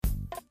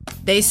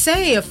They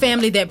say a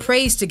family that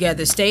prays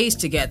together stays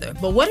together,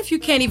 but what if you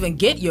can't even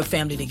get your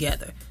family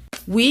together?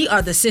 We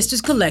are the Sisters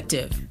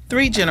Collective.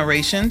 3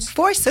 generations.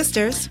 4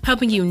 sisters.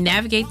 Helping you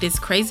navigate this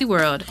crazy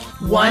world.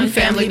 One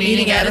family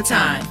meeting at a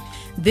time.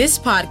 This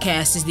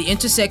podcast is the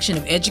intersection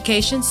of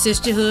education,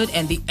 sisterhood,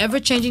 and the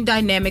ever-changing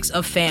dynamics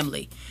of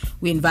family.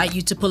 We invite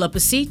you to pull up a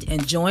seat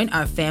and join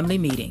our family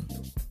meeting.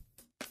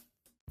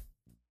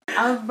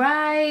 All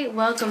right,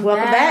 welcome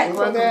back.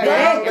 Welcome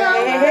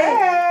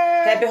back.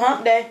 Happy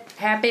Hump Day.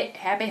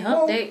 Happy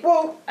Hump Day.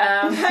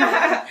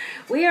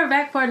 We are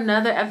back for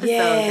another episode,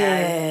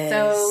 guys.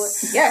 So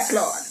yes,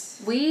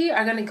 Lord. We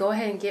are going to go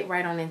ahead and get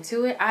right on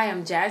into it. I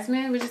am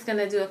Jasmine. We're just going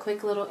to do a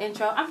quick little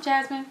intro. I'm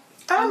Jasmine.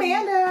 I'm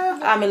Amanda.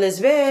 I'm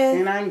Elizabeth.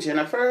 And I'm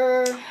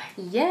Jennifer.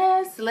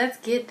 Yes, let's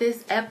get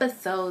this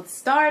episode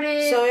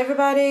started. So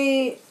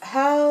everybody,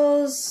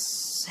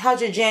 how's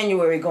your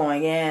January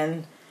going?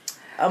 And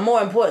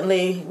more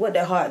importantly, what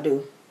did heart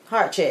do?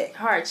 Heart check.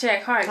 Heart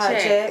check.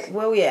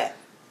 Where we at?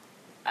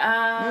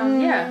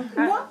 Yeah.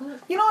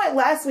 You know what?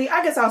 Last week,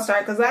 I guess I'll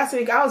start because last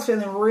week I was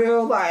feeling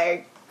real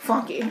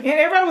funky, and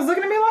everybody was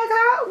looking at me like,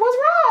 "What's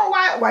wrong?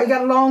 Why you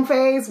got a long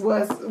face?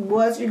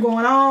 What's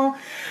going on?"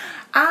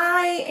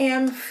 I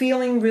am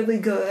feeling really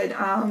good.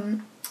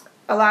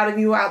 A lot of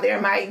you out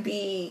there might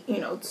be,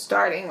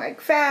 starting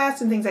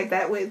fast and things like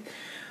that with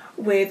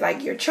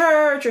your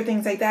church or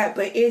things like that,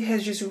 but it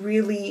has just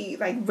really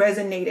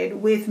resonated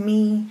with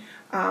me.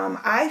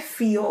 I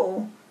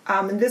feel,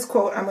 and this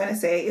quote I'm going to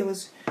say, it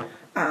was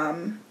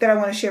that I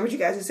want to share with you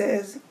guys. It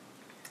says,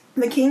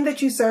 "The king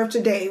that you serve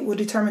today will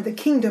determine the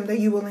kingdom that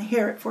you will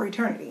inherit for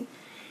eternity."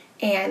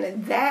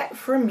 And that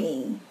for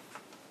me,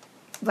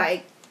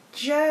 it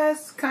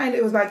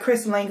was by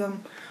Chris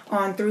Langham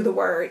on Through the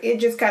Word. It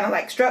just kind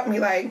of struck me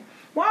why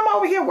am I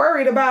over here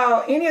worried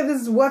about any of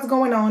this, what's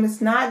going on? It's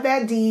not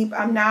that deep.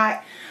 I'm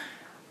not,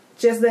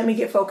 just let me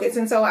get focused.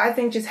 And so I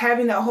think just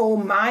having that whole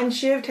mind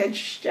shift had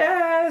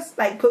just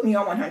put me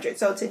on 100.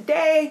 So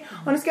today,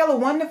 on a scale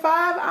of 1 to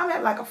 5, I'm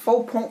at a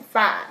 4.5.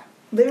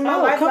 Living my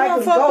life like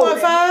it's golden.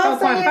 4.5.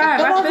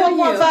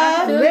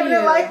 4.5. Living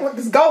it like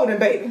it's golden,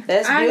 baby.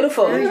 That's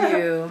beautiful. I feel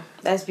you.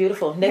 That's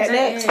beautiful. Next.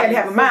 Had to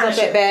have a mind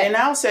shift. And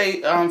I'll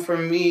say, for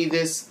me,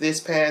 this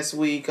past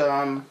week,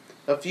 a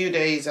few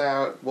days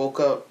I woke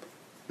up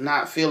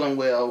not feeling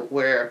well,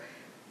 where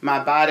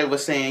my body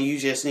was saying you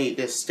just need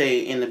to stay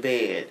in the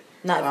bed.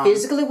 Not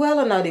physically well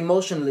or not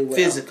emotionally well?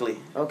 Physically.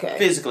 Okay.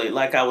 Physically,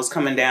 like I was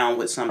coming down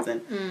with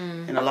something.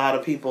 And a lot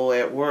of people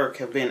at work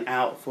have been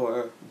out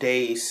for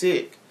days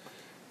sick.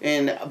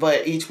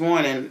 But each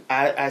morning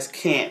I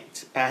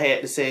can't. I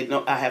had to say,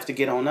 no, I have to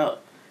get on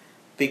up.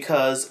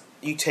 Because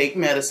you take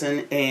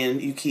medicine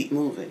and you keep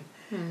moving.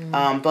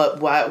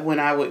 But when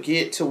I would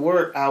get to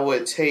work, I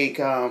would take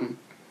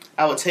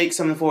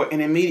something for it,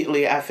 and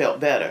immediately I felt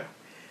better.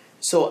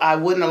 So I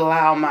wouldn't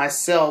allow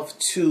myself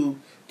to,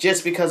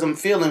 just because I'm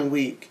feeling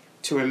weak,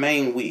 to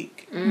remain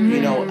weak.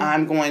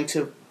 I'm going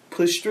to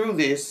push through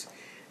this,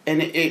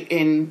 and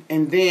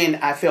then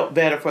I felt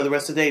better for the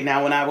rest of the day.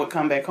 Now, when I would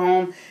come back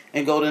home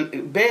and go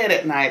to bed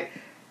at night,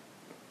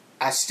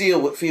 I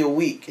still would feel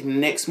weak. And the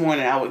next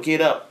morning I would get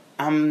up.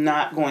 I'm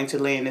not going to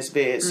lay in this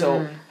bed.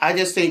 So I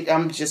just think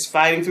I'm just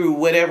fighting through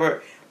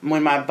whatever.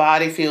 When my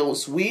body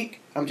feels weak,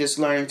 I'm just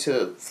learning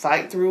to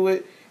fight through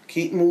it,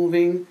 keep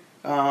moving,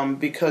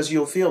 because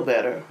you'll feel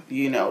better.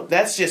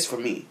 That's just for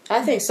me.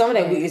 I think some of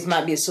that weakness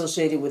might be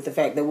associated with the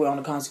fact that we're on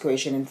a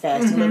consecration and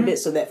fasting a little bit,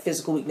 so that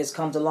physical weakness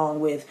comes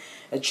along with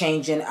a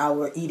change in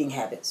our eating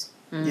habits.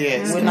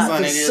 Yes, we're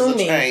not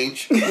consuming.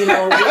 Change. We're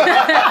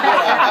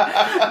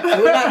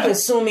not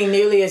consuming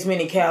nearly as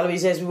many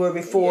calories as we were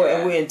before,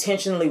 and we're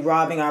intentionally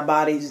robbing our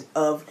bodies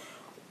of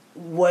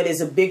what is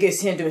the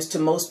biggest hindrance to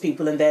most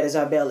people, and that is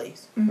our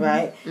bellies,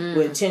 right?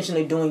 We're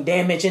intentionally doing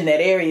damage in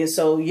that area.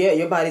 So,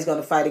 your body's going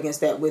to fight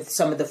against that with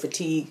some of the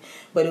fatigue.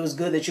 But it was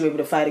good that you were able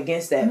to fight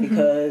against that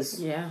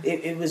because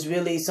it was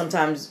really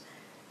sometimes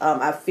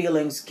our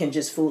feelings can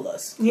just fool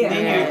us.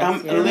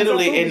 I'm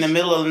literally in the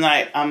middle of the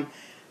night, I'm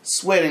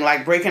sweating,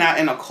 breaking out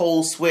in a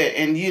cold sweat.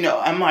 And,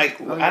 I'm like,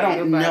 I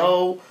don't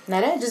know.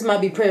 Now, that just might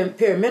be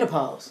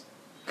perimenopause.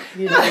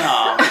 No,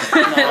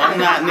 I'm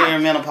not near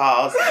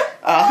menopause.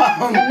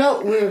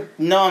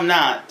 No, I'm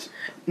not.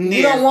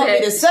 You don't want me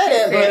to say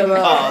that, but I'm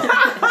not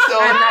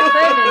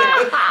claiming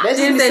that. That's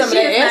just some of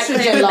that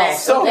estrogen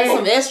loss. That's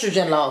some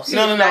estrogen loss.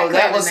 No.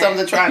 That was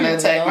something trying to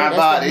attack my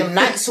body. Them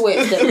night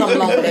sweats that come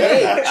along with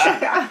age.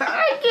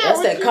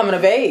 That's that coming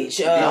of age.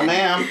 No,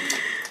 ma'am.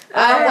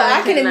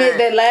 I can admit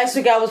that last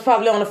week I was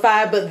probably on a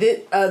 5, but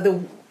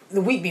the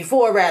week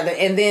before rather,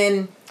 and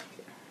then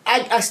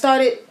I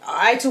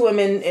too am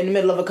in the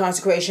middle of a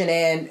consecration,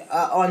 and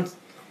on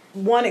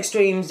one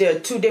extreme there are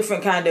two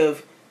different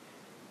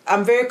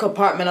I'm very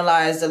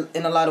compartmentalized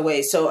in a lot of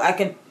ways, so I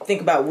can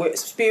think about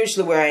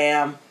spiritually where I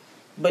am,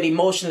 but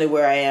emotionally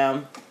where I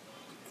am,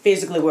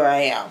 physically where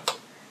I am.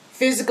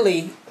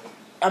 Physically,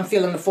 I'm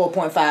feeling the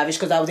 4.5-ish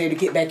because I was able to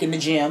get back in the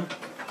gym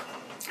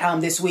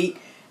this week.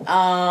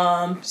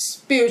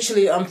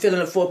 Spiritually, I'm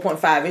feeling a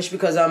 4.5-ish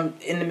because I'm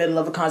in the middle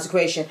of a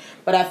consecration.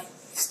 But I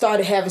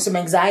started having some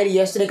anxiety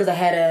yesterday because I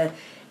had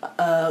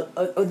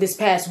this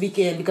past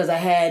weekend because I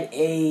had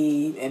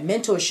a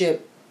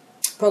mentorship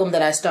program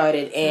that I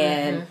started,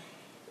 and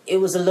it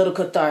was a little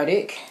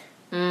cathartic,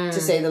 to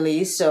say the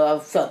least. So I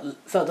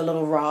felt a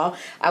little raw.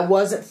 I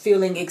wasn't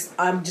feeling.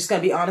 I'm just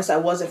gonna be honest. I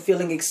wasn't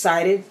feeling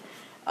excited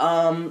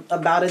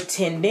about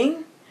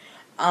attending.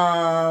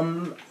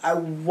 I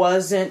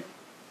wasn't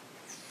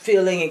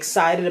feeling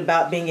excited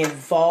about being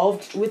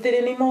involved with it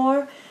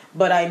anymore.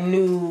 But I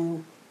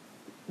knew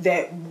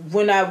that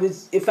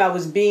if I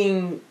was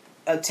being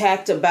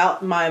attacked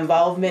about my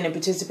involvement and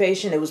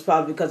participation, it was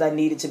probably because I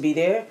needed to be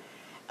there.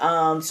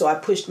 So I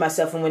pushed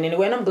myself and went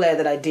anyway, and I'm glad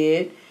that I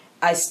did.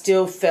 I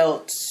still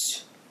felt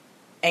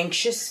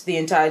anxious the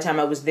entire time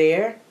I was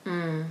there.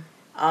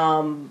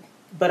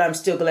 But I'm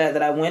still glad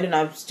that I went, and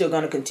I'm still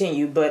going to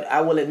continue. But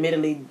I will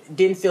admittedly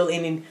didn't feel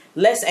any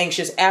less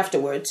anxious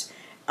afterwards.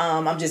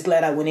 I'm just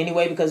glad I went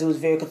anyway because it was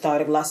very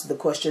cathartic. Lots of the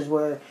questions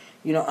were,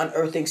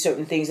 unearthing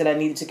certain things that I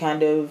needed to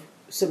kind of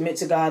submit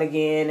to God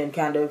again and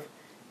kind of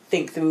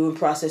think through and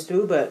process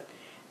through. But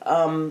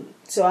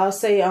so I'll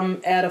say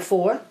I'm at a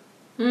 4.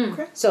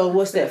 Okay. So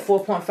what's that?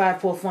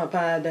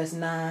 4.5, that's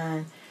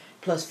 9.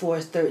 Plus 4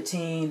 is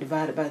 13,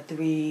 divided by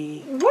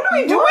 3. What are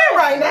we doing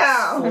right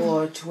now?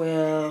 4,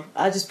 12.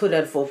 I just put it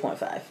at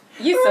 4.5.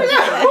 You so what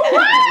are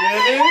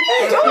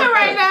you doing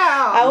right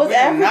now? I was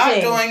averaging.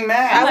 Not doing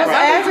math. I was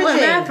averaging. Doing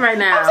math right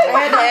now. I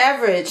had to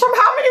average. From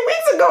how many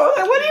weeks ago?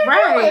 Like, what are you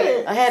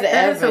doing? I had to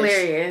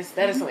average.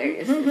 That is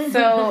hilarious.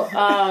 So,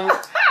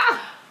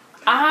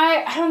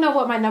 I don't know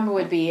what my number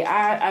would be.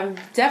 I'm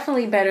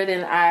definitely better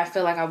than I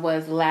feel like I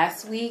was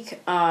last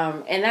week.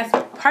 And that's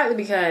partly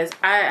because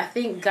I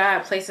think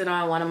God placed it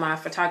on one of my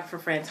photographer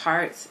friends'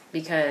 hearts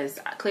because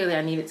clearly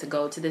I needed to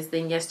go to this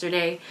thing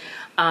yesterday.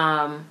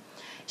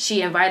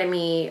 She invited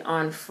me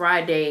on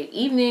Friday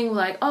evening,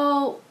 like,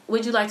 oh,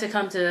 would you like to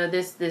come to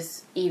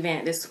this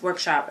event, this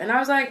workshop? And I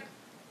was like,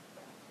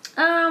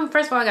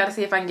 first of all, I got to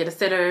see if I can get a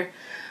sitter.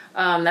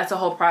 That's a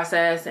whole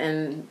process,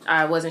 and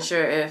I wasn't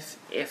sure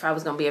if I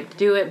was going to be able to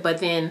do it. But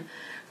then,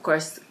 of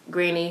course,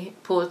 Granny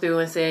pulled through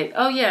and said,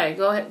 oh, yeah,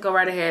 go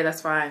right ahead.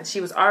 That's fine. She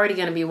was already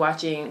going to be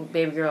watching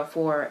Baby Girl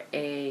for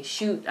a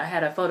shoot. I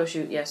had a photo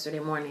shoot yesterday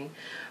morning.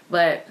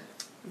 But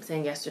I'm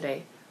saying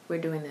yesterday, we're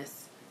doing this.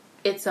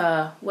 It's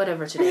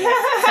whatever today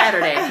is,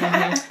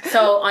 Saturday.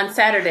 So on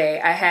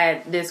Saturday, I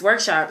had this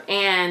workshop,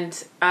 and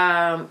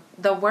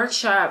the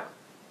workshop,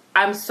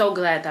 I'm so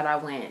glad that I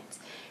went.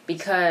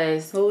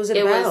 Because what was it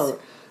about?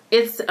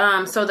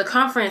 So the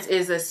conference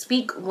is a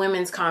Speak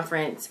Women's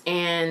Conference,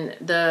 and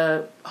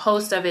the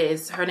host of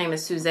it her name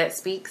is Suzette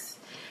Speaks,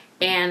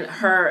 and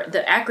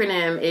the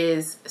acronym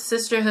is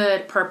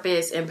Sisterhood,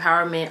 Purpose,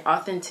 Empowerment,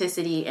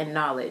 Authenticity, and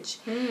Knowledge.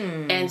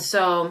 And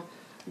so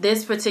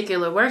this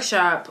particular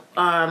workshop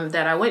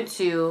that I went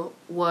to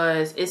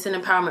it's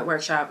an empowerment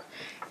workshop,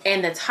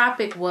 and the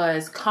topic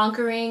was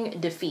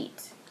conquering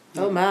defeat.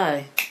 Oh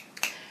my.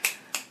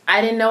 I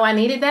didn't know I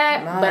needed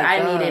that, but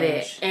I needed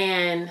it.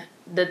 And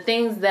the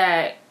things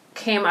that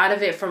came out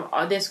of it from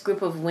this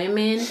group of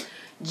women,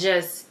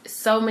 just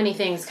so many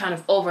things kind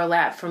of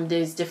overlap from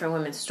these different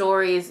women's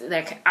stories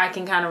that I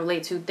can kind of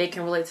relate to. They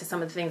can relate to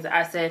some of the things that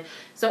I said.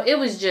 So it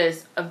was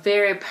just a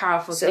very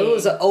powerful thing. So it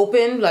was an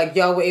open, like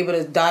y'all were able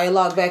to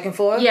dialogue back and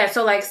forth? Yeah,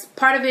 so like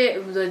part of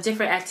it, the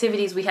different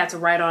activities we had to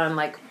write on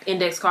like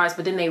index cards,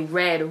 but then they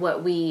read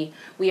what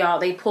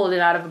they pulled it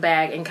out of a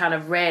bag and kind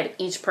of read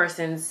each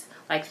person's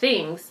like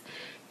things.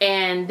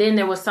 And then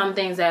there was some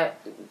things that,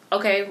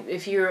 okay,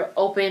 if you're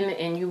open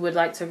and you would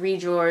like to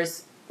read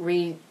yours,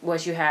 read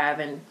what you have.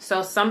 And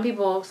so some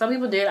people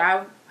did.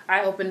 I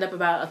opened up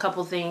about a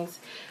couple things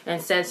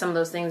and said some of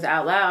those things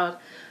out loud.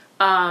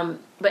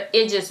 But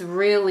it just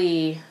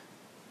really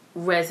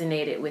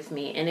resonated with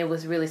me, and it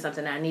was really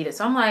something I needed.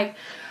 So I'm like,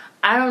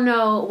 I don't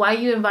know why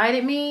you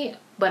invited me,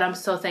 but I'm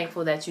so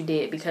thankful that you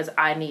did because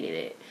I needed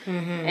it.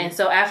 And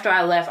so after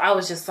I left, I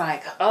was just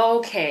like,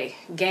 okay,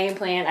 game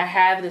plan. I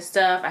have the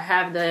stuff. I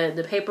have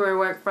the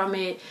paperwork from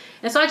it.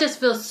 And so I just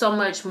feel so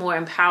much more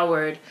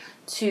empowered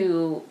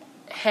to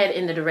head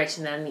in the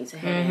direction that I need to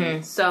head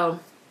in. So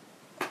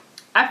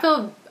I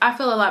feel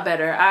a lot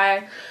better.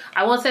 I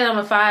won't say I'm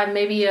a 5,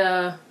 maybe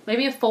a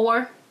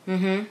 4.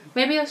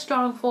 Maybe a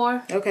strong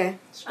 4. Okay.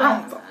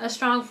 A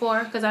strong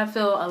 4 because I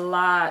feel a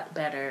lot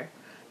better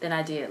than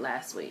I did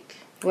last week.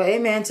 Well,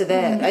 amen to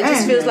that. It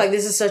just feels like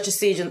this is such a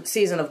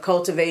season of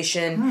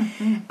cultivation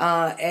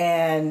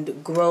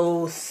and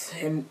growth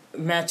and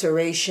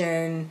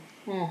maturation,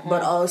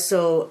 but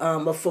also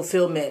of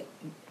fulfillment.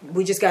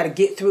 We just got to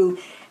get through,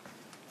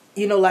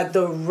 like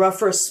the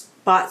rougher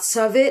spots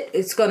of it.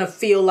 It's going to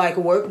feel like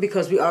work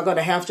because we are going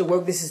to have to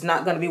work. This is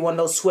not going to be one of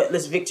those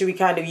sweatless victory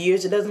kind of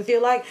years. It doesn't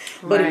feel like,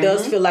 but it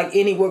does feel like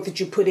any work that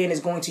you put in is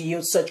going to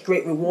yield such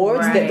great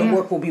rewards that the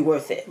work will be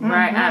worth it.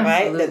 Right,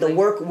 absolutely. Right? That the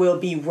work will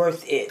be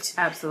worth it.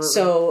 Absolutely.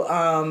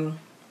 So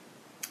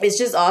it's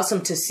just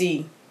awesome to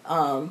see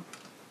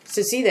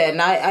that.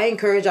 And I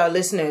encourage our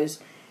listeners,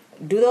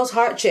 do those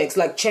heart checks.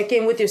 Like check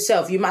in with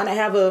yourself. You might not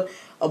have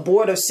a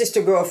board of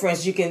sister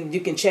girlfriends you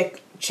can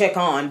check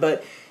on,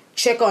 but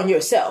check on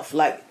yourself.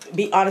 Like,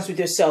 be honest with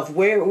yourself.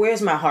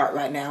 Where's my heart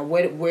right now?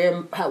 What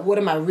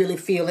am I really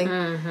feeling?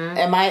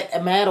 Am I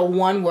at a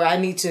 1 where I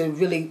need to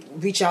really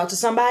reach out to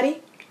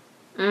somebody?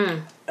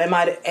 Am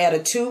I at a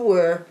 2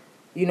 where,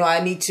 I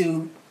need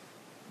to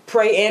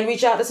pray and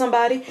reach out to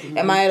somebody?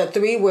 Am I at a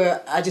 3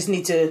 where I just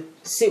need to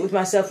sit with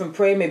myself and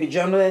pray, maybe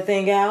journal that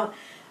thing out?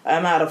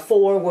 Am I at a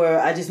 4 where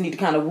I just need to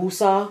kind of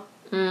woo-saw?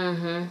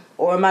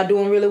 Or am I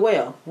doing really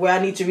well, where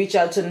I need to reach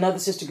out to another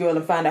sister girl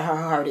and find out how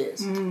her heart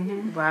is?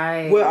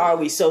 Right. Where are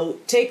we? So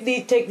take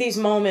these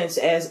moments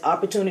as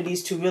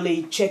opportunities to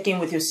really check in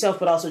with yourself,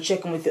 but also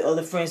check in with the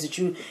other friends that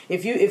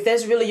if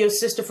that's really your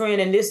sister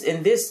friend in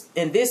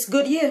this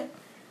good year,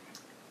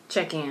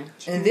 check in.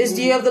 In this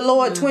year of the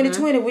Lord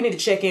 2020, we need to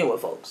check in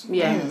with folks.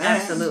 Yeah,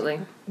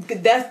 absolutely.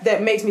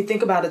 That makes me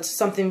think about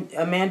something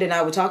Amanda and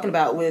I were talking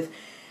about with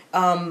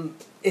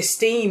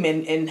esteem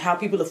and how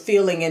people are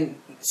feeling, and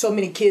so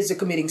many kids are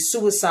committing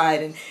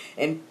suicide,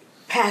 and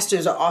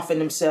pastors are offing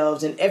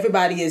themselves, and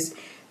everybody is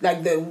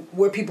like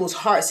where people's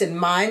hearts and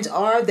minds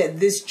are,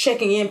 that this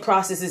checking in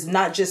process is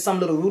not just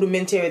some little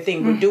rudimentary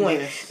thing we're doing,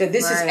 that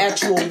this is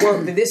actual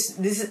work, that this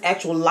is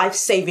actual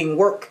life-saving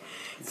work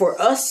for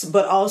us,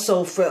 but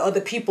also for other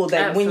people,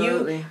 that when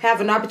you have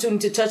an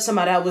opportunity to touch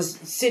somebody. I was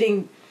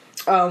sitting,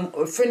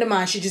 a friend of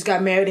mine, she just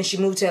got married and she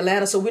moved to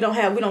Atlanta, so we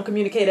don't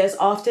communicate as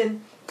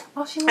often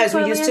as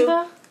we used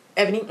to.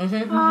 Ebony,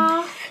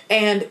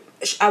 and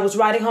I was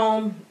riding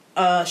home.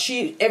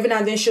 She every now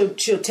and then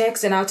she'll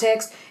text and I'll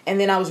text, and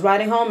then I was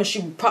riding home and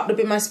she popped up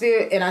in my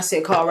spirit and I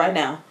said, call right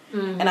now.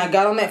 And I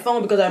got on that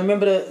phone because I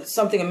remember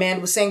something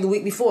Amanda was saying the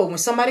week before. When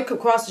somebody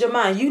crosses your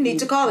mind, you need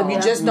to call them.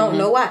 You just don't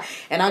know why.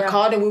 And I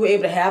called and we were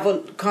able to have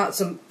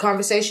some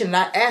conversation. And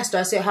I asked her,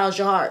 I said, how's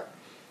your heart?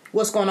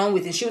 What's going on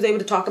with it? She was able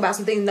to talk about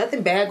some things,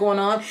 nothing bad going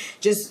on,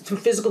 just some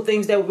physical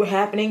things that were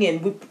happening,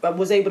 and I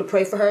was able to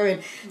pray for her,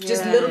 and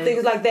just little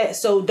things like that.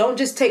 So don't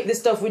just take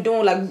this stuff we're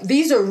doing. Like,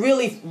 these are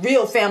really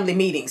real family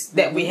meetings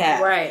that we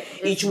have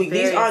each week.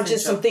 These aren't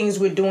just some things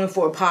we're doing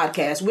for a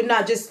podcast. We're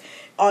not just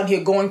on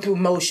here going through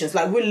motions.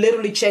 Like, we're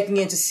literally checking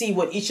in to see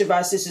what each of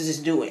our sisters is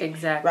doing.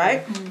 Exactly.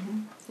 Right?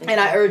 And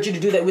I urge you to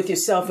do that with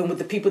yourself and with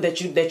the people that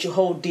you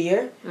hold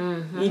dear.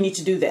 You need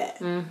to do that.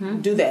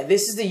 Do that.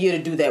 This is the year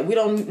to do that.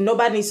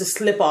 Nobody needs to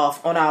slip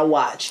off on our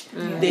watch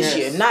this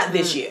year. Not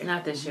this year.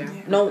 Not this year.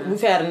 No, we've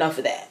had enough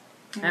of that.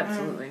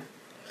 Absolutely.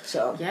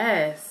 So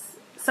yes.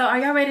 So are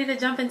y'all ready to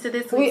jump into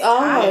this week's we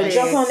are. topic?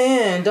 Jump on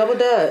in. Double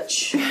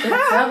Dutch.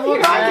 Double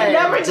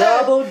Dutch.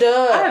 Double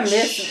Dutch. I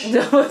miss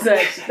Double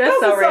Dutch. That's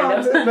so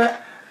random.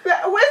 When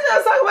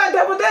I talk about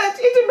double dutch,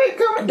 it just make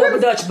come.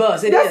 Double Dutch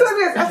bus. That's what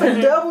it is. I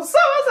said double. So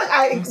I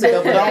was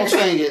like, Don't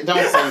sing it. Don't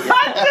sing it.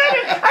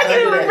 I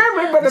didn't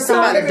remember it, but the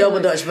song. Somebody double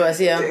Dutch bus.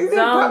 Yeah.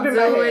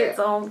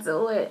 Don't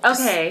do it.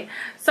 Okay,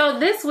 so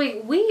this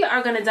week we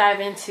are going to dive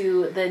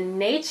into the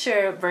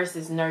nature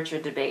versus nurture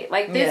debate.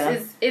 Like,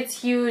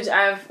 it's huge.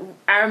 I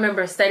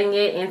remember studying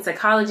it in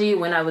psychology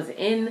when I was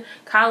in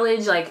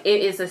college. Like,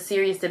 it is a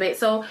serious debate.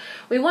 So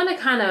we want to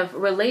kind of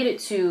relate it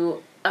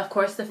to, of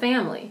course, the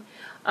family.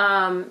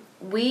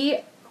 We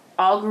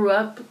all grew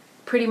up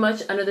pretty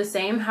much under the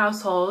same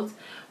household,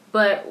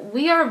 but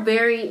we are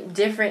very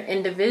different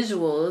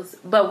individuals,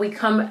 but we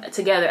come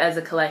together as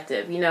a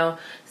collective,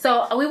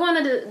 So we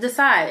wanted to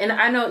decide, and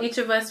I know each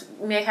of us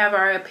may have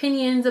our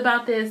opinions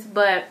about this,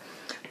 but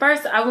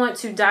first I want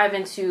to dive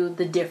into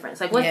the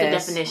difference. Like, what's the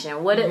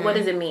definition? What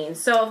does it mean?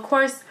 So, of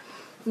course,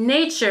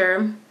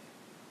 nature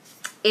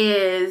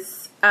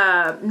is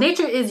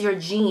your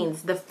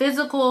genes. The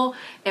physical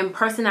and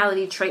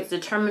personality traits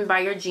determined by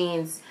your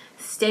genes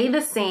stay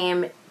the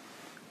same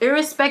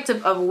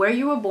irrespective of where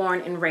you were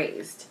born and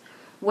raised.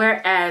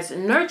 Whereas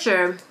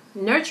nurture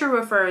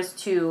refers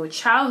to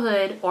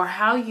childhood or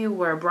how you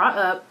were brought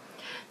up.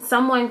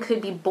 Someone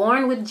could be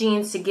born with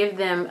genes to give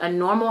them a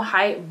normal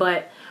height,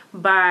 but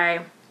be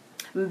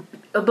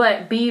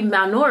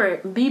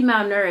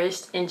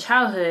malnourished in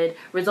childhood,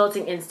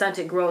 resulting in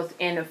stunted growth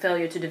and a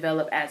failure to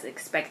develop as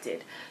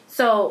expected.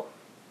 So,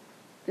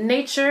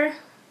 nature,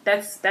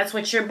 that's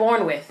what you're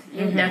born with.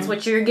 That's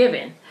what you're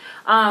given.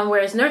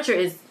 Whereas nurture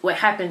is what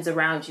happens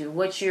around you,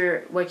 what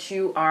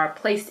you are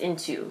placed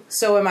into.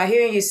 So, am I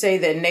hearing you say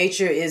that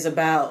nature is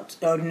about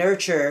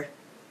nurture?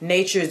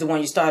 Nature is the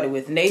one you started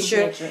with.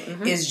 Nature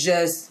is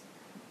just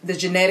the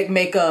genetic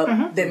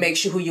makeup that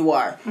makes you who you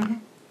are.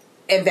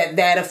 And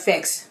that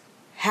affects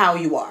how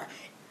you are.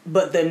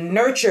 But the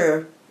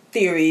nurture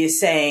theory is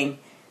saying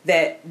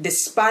that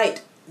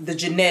despite the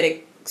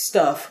genetic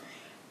stuff,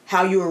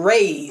 how you were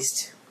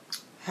raised,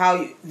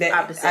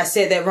 opposite. I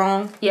said that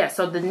wrong? Yeah,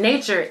 so the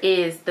nature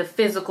is the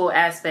physical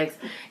aspects,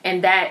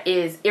 and that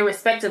is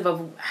irrespective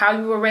of how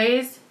you were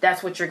raised,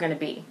 that's what you're going to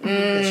be.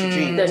 That's your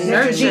genes. The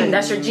nurture,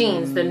 that's your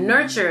genes. The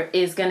nurture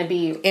is going to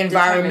be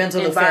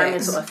environmental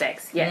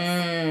effects.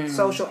 Yes.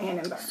 Social and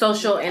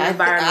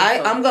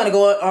environmental. I'm going to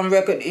go on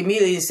record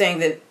immediately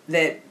saying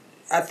that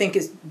I think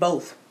it's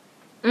both.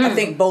 I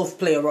think both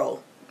play a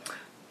role.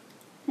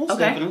 Most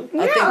definitely.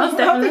 I think most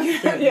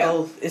definitely.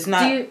 Both. It's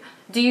not.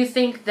 Do you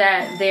think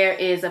that there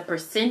is a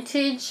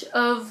percentage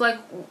of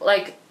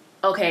like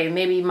okay,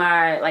 maybe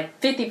my like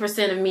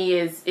 50% of me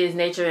is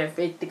nature and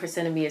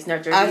 50% of me is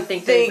nurture? Do you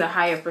think there's a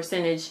higher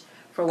percentage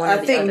for one or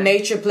the other? I think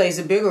nature plays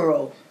a bigger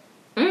role.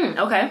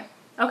 Okay.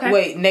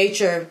 Wait,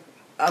 nature.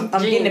 I'm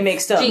getting it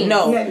mixed up. Genes.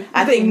 No, Yeah,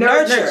 I think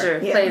plays nurture. a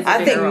bigger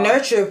I think role.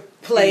 nurture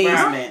plays.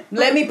 Environment.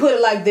 Let me put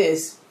it like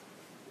this: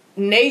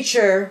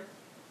 nature.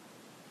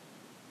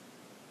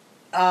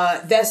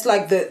 That's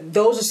like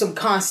those are some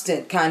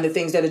constant kind of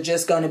things that are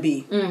just going to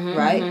be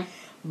right.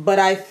 But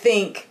I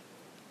think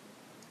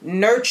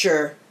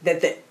nurture,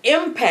 that the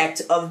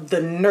impact of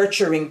the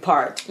nurturing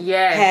part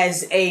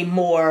has a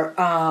more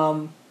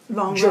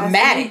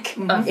dramatic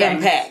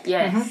impact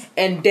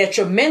and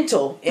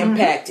detrimental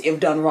impact if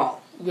done wrong.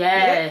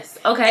 Yes.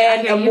 Okay.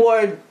 And a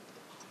more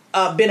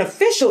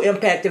beneficial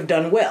impact if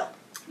done well.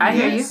 I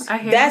hear you.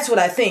 That's what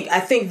I think. I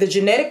think the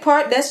genetic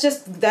part, that's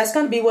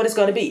going to be what it's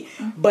going to be.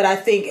 But I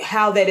think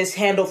how that is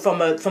handled from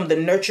the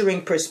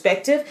nurturing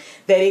perspective,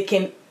 that it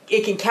can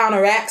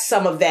counteract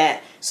some of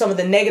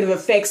the negative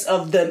effects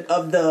of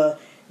the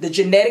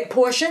genetic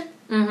portion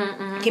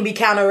can be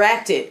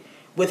counteracted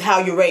with how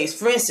you're raised.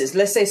 For instance,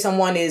 let's say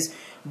someone is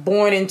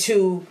born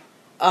into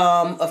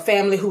a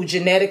family whose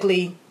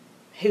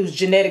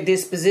genetic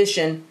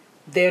disposition,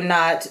 they're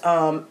not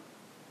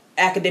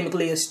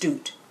academically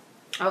astute.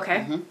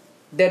 Okay.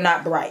 They're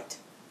not bright.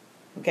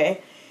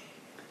 Okay?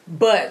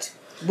 But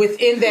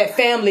within that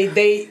family,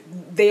 they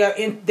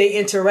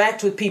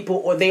interact with people,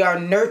 or they are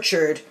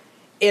nurtured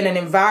in an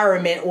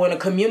environment or in a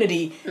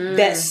community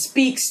that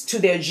speaks to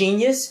their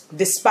genius,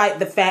 despite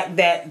the fact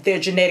that their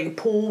genetic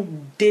pool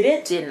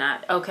did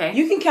not. Okay.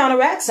 You can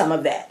counteract some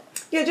of that.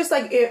 Yeah, just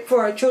like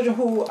for children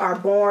who are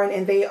born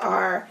and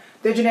their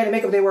genetic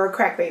makeup, they were a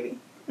crack baby.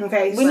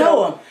 Okay, we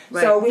know them.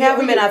 Right. So we have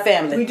them in our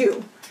family. We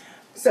do.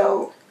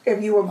 So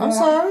if you were born, I'm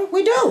sorry,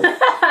 we do.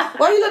 Why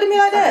are you looking at me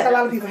like that? A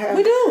lot of people have.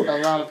 We do. A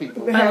lot of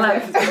people.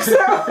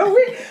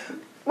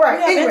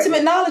 Right. We have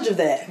intimate knowledge of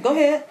that. Go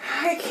ahead.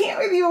 I can't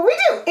with you. We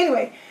do.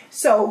 Anyway,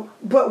 so,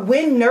 but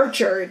when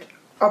nurtured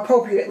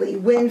appropriately,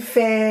 when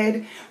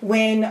fed,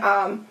 when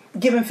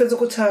given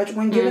physical touch,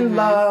 when given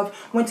love,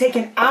 when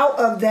taken out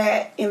of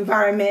that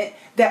environment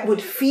that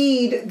would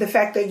feed the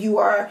fact that you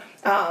are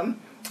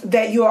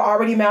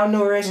already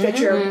malnourished, that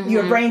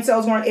your brain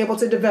cells weren't able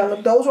to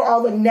develop. Those were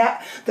all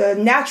the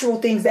natural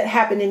things that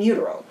happen in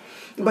utero.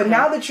 But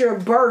now that you're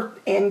birthed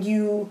and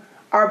you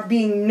are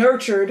being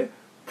nurtured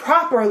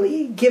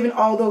properly, given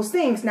all those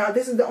things, now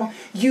this is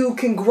you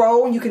can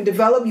grow and you can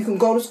develop, you can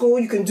go to school,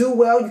 you can do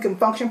well, you can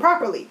function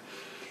properly.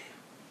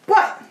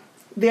 But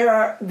there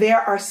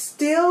are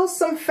still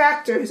some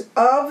factors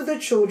of the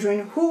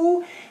children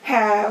who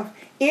have,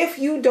 if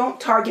you don't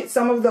target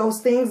some of those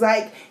things,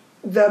 like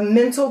the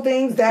mental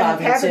things that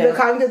have happened, the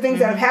cognitive things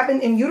that have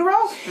happened in utero,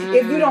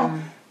 if you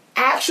don't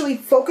actually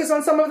focus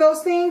on some of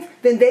those things,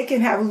 then they can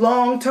have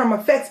long-term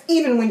effects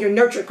even when you're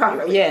nurtured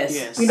properly.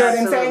 Yes. You know what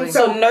I'm saying?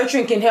 So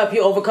nurturing can help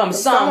you overcome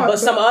some, but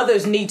some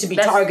others need to be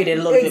targeted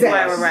a little bit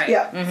more. Right.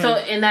 Yeah. So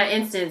in that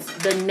instance,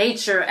 the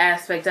nature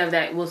aspect of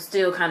that will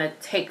still kind of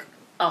take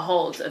a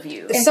hold of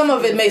you. Some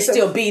of it may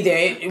still be there.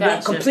 It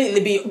won't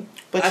completely be.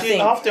 But you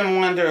often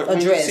wonder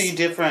when you see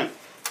different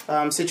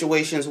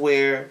situations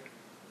where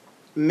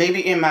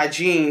maybe in my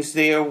genes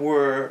there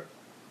were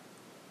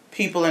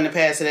people in the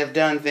past that have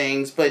done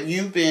things, but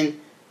you've been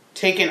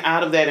taken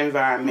out of that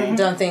environment.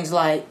 Done things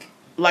like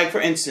for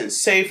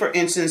instance,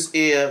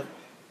 if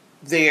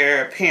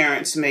their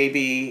parents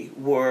maybe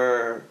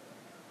were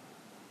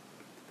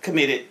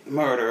committed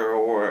murder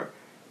or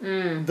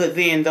but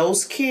then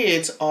those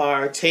kids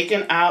are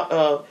taken out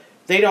of,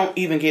 they don't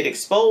even get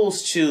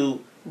exposed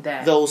to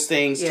those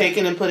things,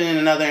 taken and put in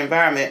another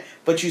environment,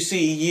 but you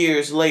see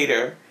years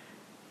later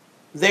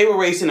they were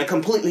raised in a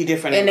completely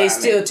different environment.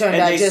 And they still turned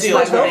out just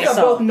like those are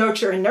both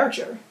nurture and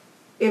nurture.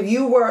 If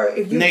you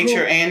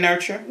nature and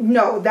nurture?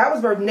 No, that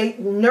was both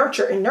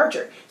nurture and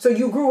nurture. So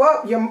you grew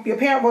up, your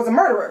parent was a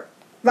murderer.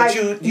 Like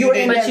you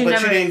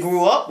didn't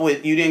grow up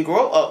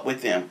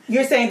with them.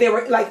 You're saying they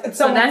were like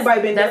someone who might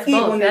have been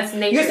evil.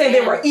 You're saying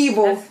they were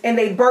evil and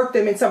they birthed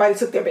them and somebody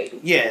took their baby.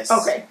 Yes.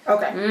 Okay.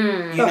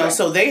 You know,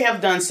 so they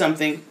have done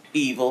something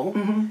evil,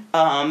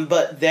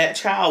 but that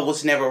child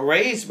was never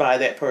raised by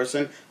that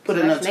person, put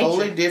in a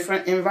totally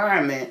different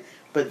environment,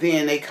 but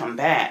then they come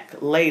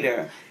back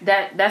later.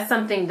 That's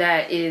something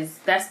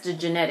that's the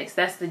genetics,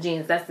 that's the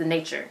genes, that's the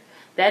nature.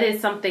 That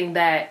is something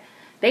that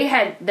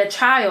the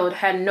child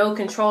had no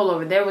control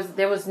over. There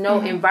was no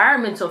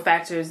environmental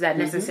factors that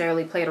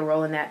necessarily played a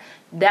role in that.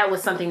 That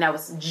was something that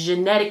was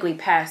genetically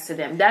passed to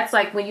them. That's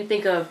like when you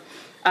think of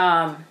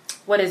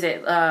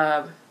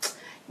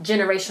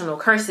generational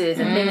curses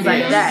and things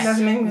like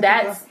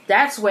that.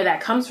 That's where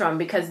that comes from,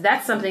 because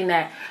that's something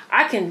that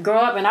I can grow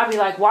up and I'll be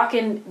like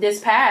walking this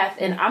path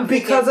and I'm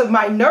because of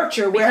my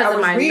nurture where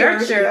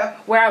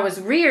I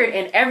was reared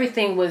and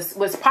everything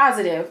was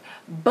positive,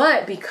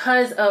 but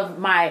because of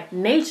my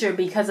nature,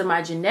 because of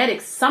my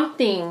genetics,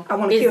 something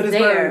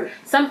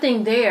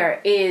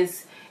there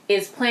is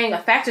playing a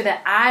factor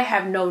that I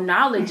have no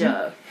knowledge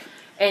of,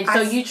 and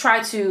so you try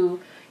to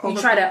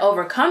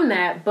overcome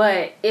that,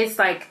 but it's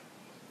like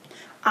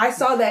I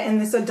saw that in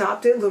this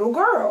adopted little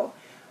girl.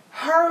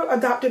 Her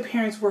adopted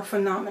parents were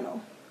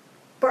phenomenal.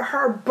 But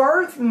her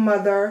birth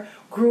mother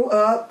grew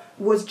up,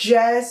 was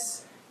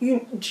just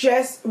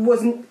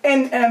was in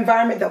an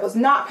environment that was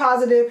not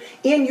positive,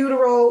 in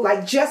utero,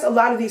 like just a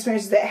lot of the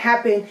experiences that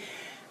happened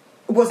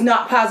was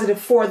not positive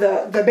for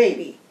the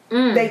baby.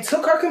 They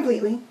took her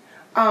completely.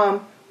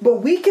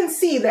 But we can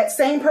see that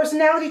same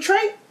personality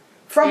trait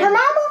from her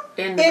mama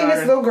in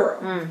this little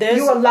girl.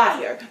 You a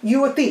liar.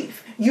 You a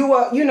thief. You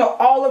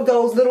all of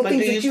those little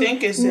things that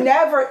you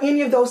never,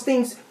 any of those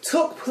things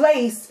took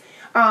place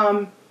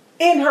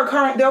in her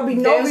current. There'll be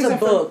no reason.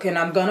 There's a book, and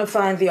I'm going to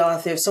find the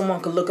author. If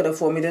someone could look it up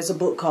for me, there's a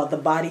book called The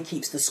Body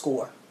Keeps the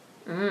Score.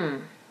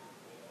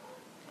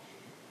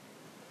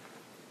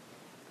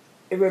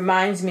 It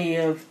reminds me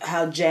of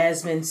how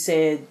Jasmine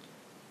said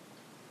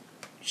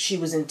she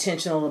was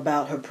intentional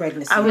about her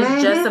pregnancy. I was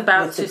just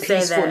about to say that.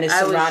 Peacefulness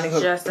I surrounding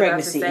was her just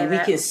pregnancy, about to say and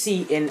that. we can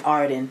see in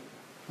Arden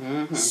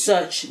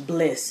such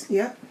bliss.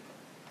 Yeah.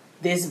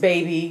 This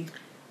baby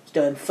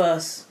doesn't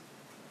fuss.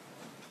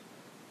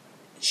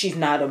 She's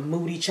not a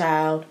moody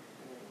child.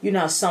 You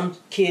know, some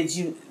kids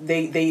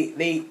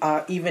they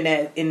are even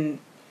at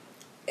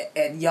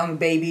young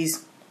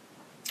babies,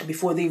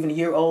 before they're even a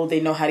year old, they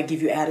know how to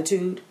give you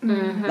attitude.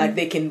 Like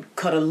they can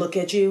cut a look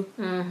at you.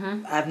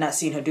 I've not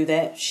seen her do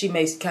that. She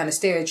may kind of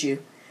stare at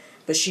you,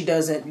 but she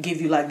doesn't give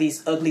you like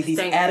these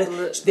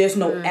attitudes. There's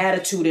no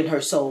attitude in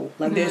her soul.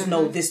 Like there's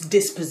no this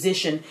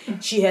disposition.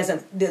 She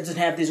doesn't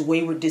have this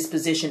wayward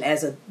disposition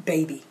as a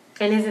baby.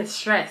 And isn't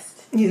stressed.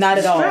 Not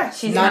at all.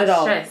 She's not not at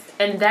all. stressed.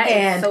 And that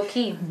is so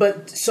key.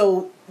 But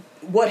so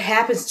what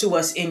happens to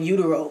us in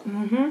utero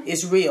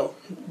is real.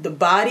 The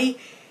body,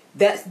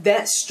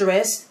 that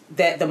stress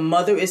that the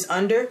mother is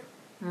under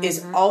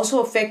is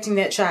also affecting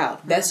that child.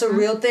 That's a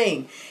real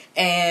thing.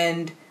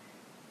 And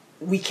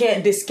we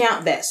can't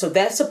discount that. So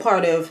that's a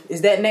part of,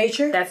 is that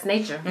nature? That's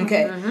nature.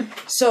 Okay.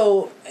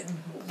 So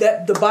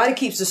that the body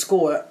keeps the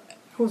score.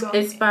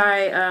 It's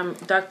by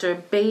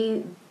Dr.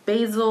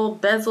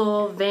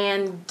 Bezel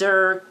Van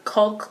der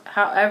Kolk,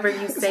 however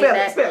you say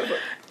that. Spell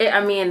it.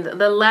 I mean,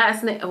 the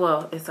last name.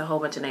 Well, it's a whole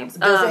bunch of names.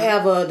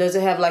 Does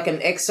it have like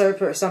an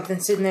excerpt or something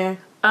sitting there?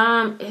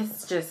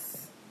 It's just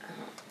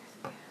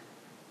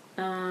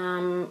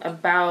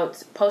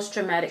about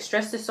post-traumatic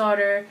stress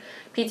disorder.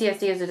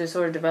 PTSD is a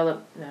disorder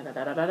developed.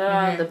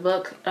 The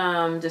book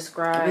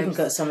describes We can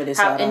cut some of this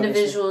how out,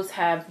 individuals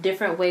have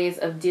different ways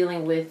of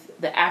dealing with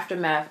the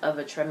aftermath of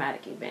a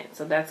traumatic event.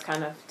 So that's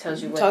kind of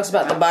tells you what Talks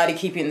about the body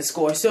keeping the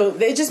score. So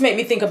it just made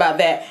me think about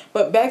that.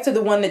 But back to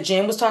the one that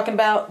Jen was talking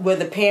about, where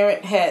the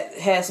parent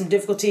had some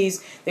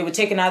difficulties. They were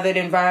taken out of that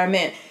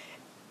environment.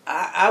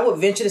 I would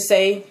venture to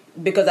say,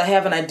 because I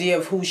have an idea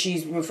of who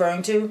she's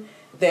referring to,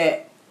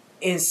 that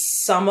in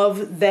some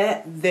of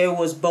that there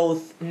was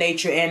both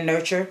nature and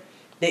nurture.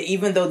 That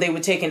even though they were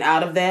taken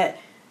out of that,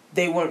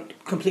 they weren't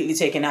completely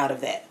taken out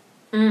of that.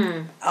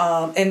 And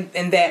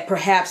that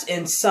perhaps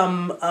in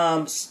some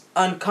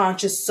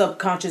unconscious,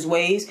 subconscious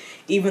ways,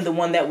 even the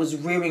one that was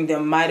rearing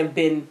them might have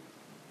been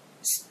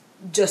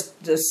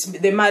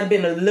there might have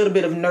been a little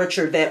bit of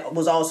nurture that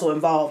was also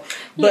involved.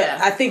 But Yeah.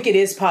 I think it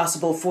is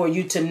possible for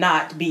you to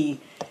not be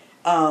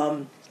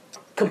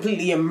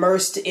completely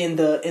immersed in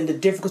the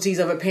difficulties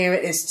of a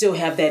parent and still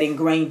have that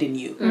ingrained in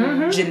you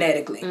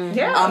genetically.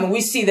 Yeah.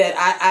 We see that.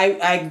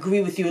 I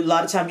agree with you. A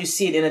lot of times you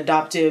see it in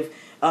adoptive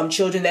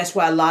children. That's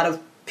why a lot of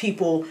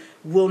people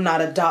will not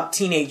adopt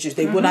teenagers.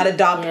 They will not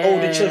adopt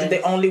older children.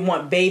 They only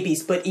want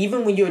babies. But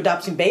even when you're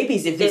adopting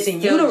babies, if it's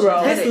in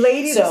utero, this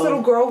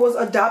little girl was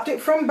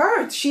adopted from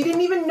birth. She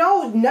didn't even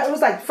know. It was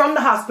like from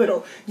the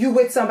hospital, you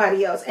with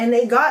somebody else, and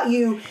they got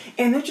you,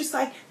 and they're just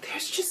like,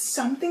 there's just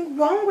something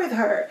wrong with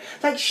her.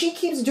 Like she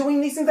keeps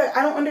doing these things that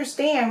I don't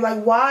understand.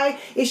 Like why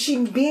is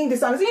she being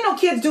dishonest? You know,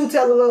 kids do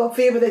tell a little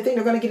fib, but they think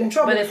they're going to get in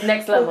trouble. But it's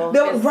next level.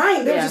 They're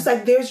just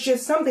like, there's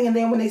just something. And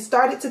then when they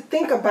started to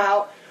think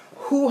about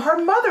who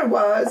her mother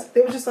was,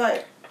 they were just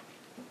like,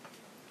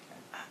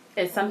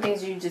 it's some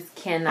things you just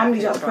cannot. I'm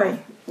just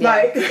praying.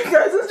 Like,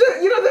 because it's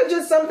just, there's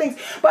just some things.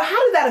 But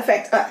how did that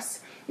affect us?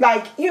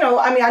 Like,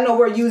 I know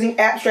we're using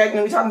abstract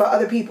and we're talking about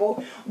other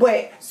people.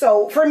 But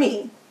so for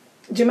me,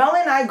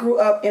 Jamela and I grew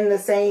up in the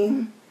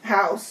same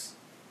house.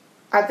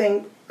 I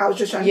think I was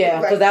just trying to. Yeah,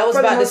 because I was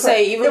about to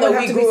say, even though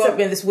we grew up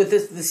with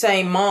the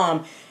same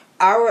mom,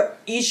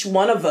 each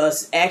one of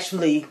us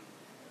actually.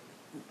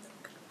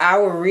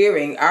 Our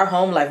rearing, our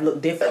home life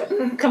looked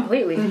different.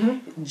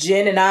 Completely.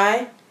 Jen and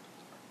I,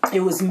 it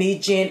was me,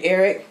 Jen,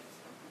 Eric,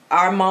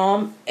 our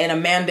mom, and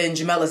Amanda and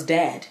Jamela's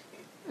dad.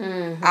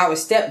 Our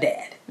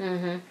stepdad.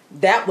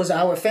 That was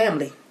our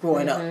family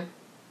growing up.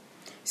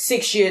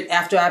 6 years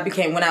after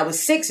when I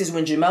was 6 is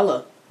when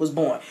Jamela was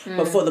born.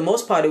 But for the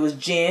most part, it was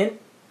Jen,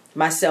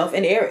 myself,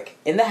 and Eric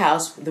in the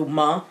house, the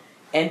mom,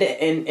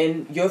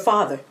 and your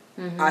father,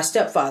 our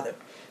stepfather.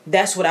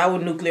 That's what our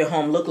nuclear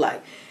home looked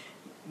like.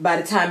 By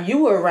the time you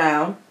were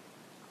around,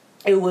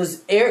 it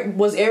was Eric.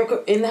 Was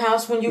Eric in the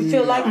house when you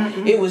feel like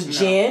it was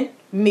Jen,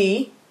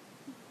 me,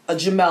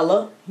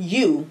 Jamela,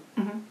 you,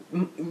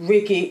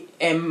 Ricky,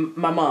 and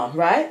my mom,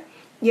 right?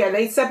 Yeah,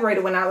 they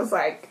separated when I was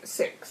like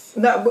 6.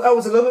 No, I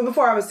was a little bit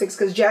before I was 6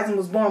 because Jasmine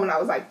was born when I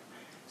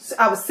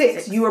was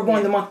 6. You were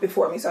born the month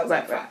before me, so I was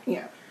like 5.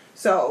 Yeah.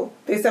 So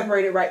they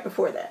separated right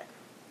before that.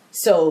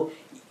 So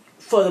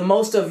for the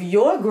most of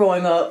your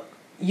growing up,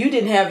 you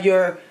didn't have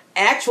your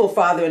actual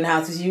father in the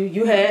house with you.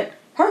 You had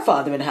her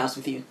father in the house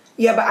with you.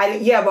 Yeah,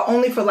 but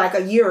only for like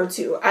a year or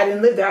 2. I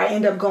didn't live there. I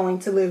ended up going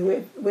to live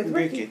with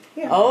Ricky.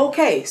 Yeah.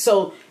 Okay,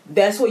 so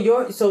that's what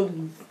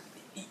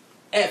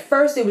at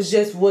first it was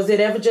it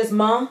ever just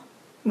Mom?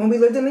 When we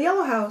lived in the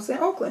Yellow House in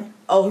Oakland.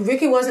 Oh,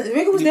 Ricky was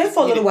there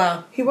for a little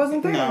while. He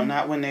wasn't there. No,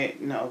 not when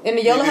no. In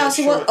the Yellow House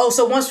he was. Oh,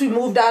 so once we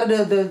moved out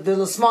of the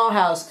little small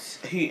house.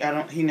 He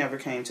never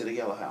came to the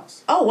Yellow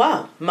House. Oh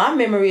wow. My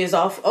memory is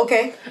off.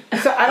 Okay.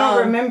 So I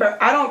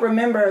don't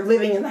remember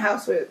living in the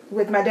house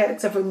with my dad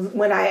except for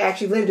when I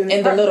actually lived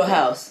in the little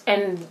house.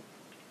 And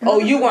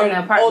you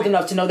weren't old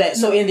enough to know that.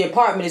 So in the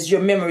apartment is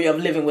your memory of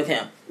living with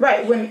him.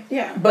 Right,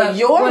 But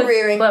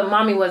rearing. But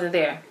Mommy wasn't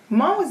there.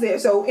 Mom was there.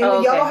 So in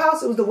the Yellow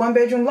House, it was the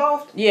 1-bedroom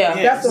loft. Yeah.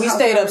 That's we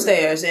stayed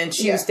upstairs and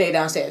she would stay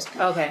downstairs.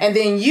 Okay. And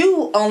then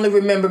you only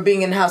remember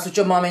being in the house with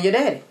your mom and your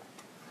daddy.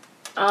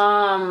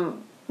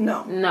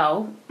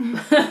 No.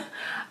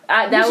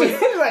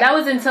 That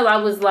was until I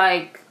was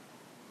like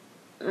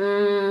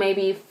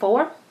maybe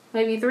 4,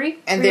 maybe 3.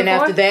 And then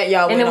after that,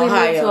 y'all went to Ohio. And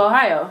then we moved to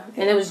Ohio.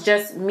 And it was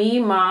just me,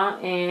 Ma,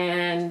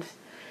 and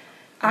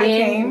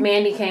then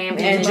Mandy came.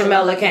 And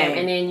Jamela came.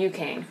 And then you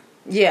came.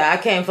 Yeah, I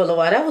came for a little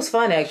while. That was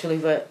fun, actually,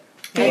 but...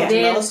 And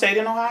Jamela stayed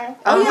in Ohio?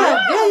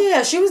 Oh,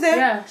 yeah. She was there.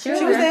 Yeah, she was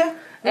there.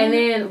 And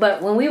then,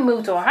 but when we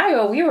moved to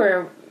Ohio, we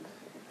were...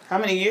 How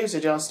many years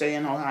did y'all stay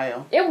in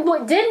Ohio?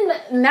 It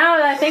didn't. Now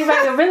that I think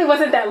back, it really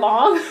wasn't that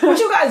long. But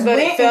you guys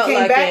went and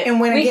came back and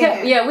went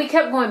again. We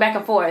kept going back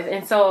and forth.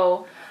 And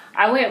so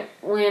I went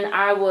when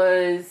I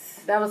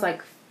was... That was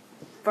like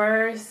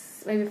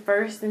maybe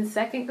first and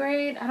second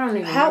grade. I don't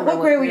even remember.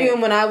 What grade were you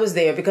in when I was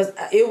there? Because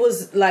it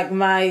was like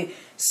my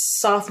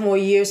sophomore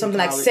year, something.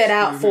 I set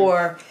out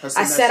for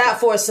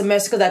a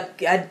semester because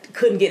I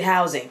couldn't get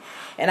housing,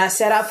 and I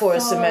set out for a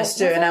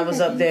semester, and I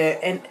was up there,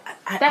 and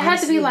that had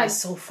to be like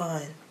so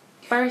fun.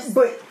 First,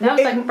 but that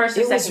was like first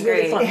or second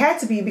grade. It had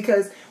to be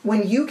because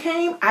when you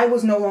came, I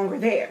was no longer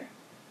there.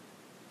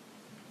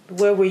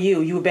 Where were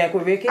you? You were back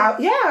with Ricky?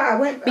 I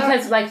went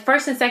because like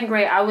first and second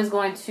grade, I was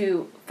going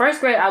to. First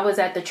grade, I was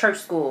at the church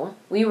school.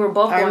 We were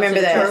both going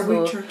to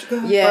the church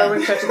school. Yeah.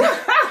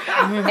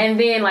 And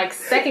then, like,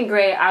 second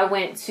grade, I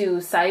went to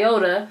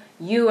Scioto.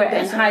 You were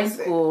in high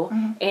school.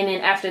 Mm-hmm. And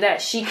then after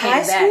that, she came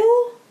back. High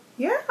school?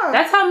 Yeah.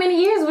 That's how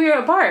many years we were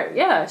apart.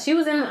 Yeah. She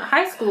was in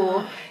high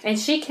school, and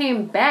she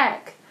came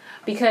back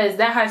because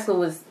that high school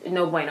was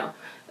no bueno.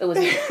 It was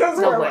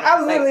no bueno. I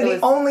was literally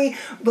the only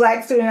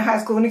black student in high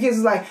school, and the kids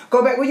was like,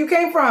 go back where you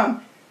came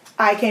from.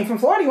 I came from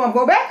Florida. You want to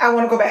go back? I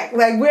want to go back.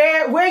 Like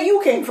where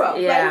you came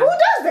from? Yeah. Like who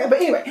does that? But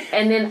anyway.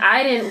 And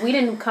then we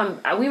didn't come.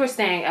 We were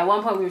staying at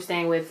one point. We were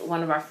staying with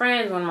one of our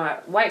friends, one of my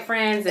white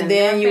friends, and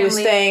then you were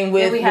staying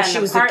with. She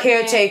was the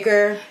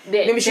caretaker.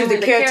 Remember, she was the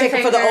caretaker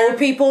for the old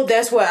people.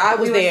 That's where I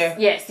was there.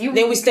 Yes.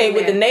 Then we stayed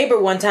with the neighbor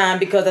one time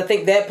because I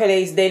think that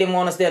place they didn't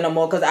want us there no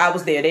more because I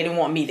was there. They didn't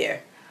want me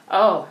there.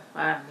 Oh.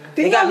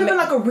 Did y'all live in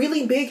like a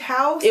really big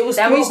house? It was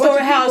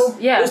 3-story house.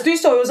 Yeah. It was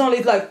 3-story. It was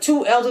only like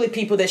 2 elderly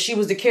people that she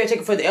was the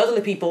caretaker for the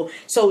elderly people.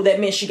 So that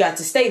meant she got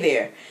to stay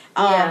there.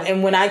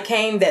 And when I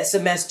came that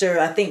semester,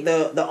 I think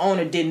the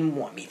owner didn't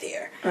want me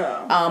there.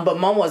 Oh. But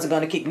Mom wasn't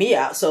going to kick me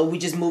out. So we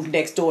just moved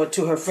next door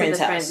to her friend's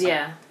house.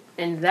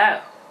 And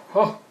that,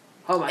 oh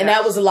my God. And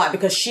that was a lot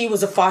because she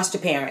was a foster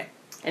parent.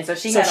 And so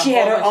she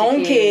had her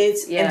own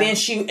kids, and then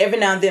every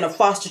now and then a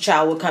foster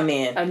child would come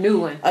in. A new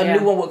one. A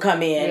new one would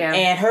come in. Yeah.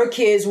 And her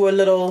kids were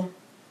little,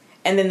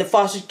 and then the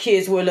foster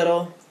kids were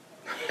little.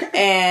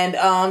 And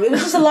it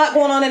was just a lot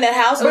going on in that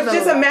house. But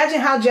just imagine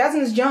how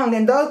Jasmine's young,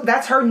 and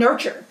that's her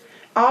nurture.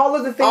 All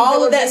of the things.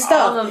 All of that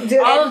stuff.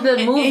 All of the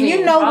moving. And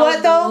you know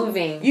what, though?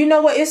 You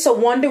know what? It's a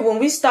wonder when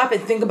we stop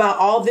and think about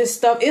all this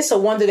stuff. It's a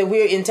wonder that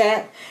we're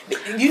intact.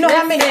 You know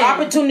how many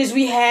opportunities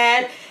we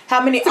had?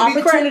 How many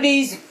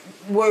opportunities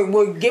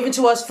were given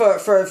to us for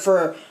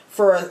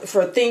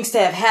things to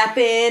have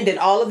happened and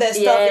all of that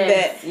stuff, and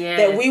that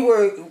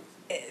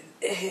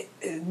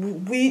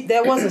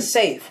that wasn't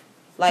safe.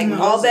 Like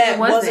all that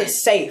wasn't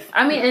safe.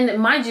 I mean,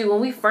 and mind you,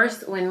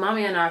 when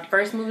Mommy and I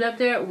first moved up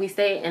there, we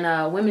stayed in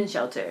a women's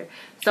shelter.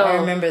 So I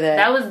remember that.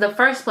 That was the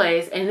first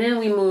place, and then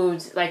we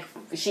moved. Like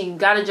she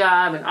got a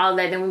job and all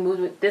that. Then we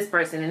moved with this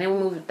person, and then we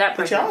moved with that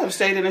person. But y'all have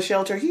stayed in a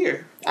shelter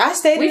here. I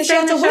stayed in the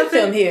shelter with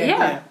them here.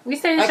 Yeah, we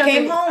stayed in the shelter. I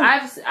came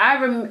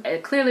home. I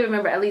clearly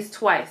remember at least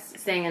twice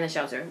staying in the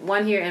shelter.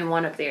 One here and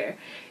one up there,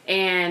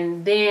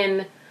 and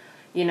then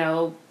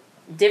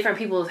different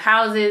people's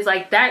houses.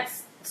 Like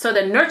that's. So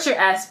the nurture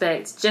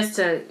aspect, just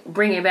to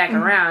bring it back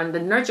around, the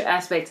nurture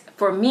aspect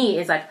for me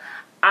is like,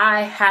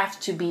 I have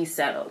to be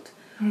settled.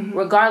 Mm-hmm.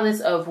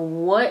 Regardless of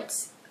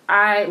what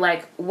I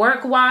like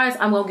work-wise,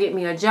 I'm going to get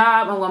me a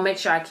job. I'm going to make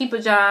sure I keep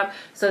a job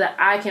so that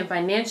I can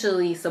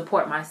financially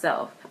support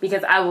myself.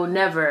 Because I will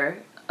never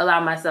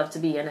allow myself to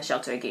be in a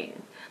shelter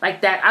again.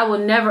 like that. I will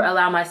never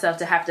allow myself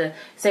to have to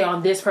stay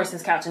on this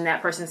person's couch and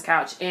that person's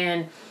couch.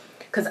 And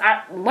because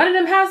one of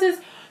them houses,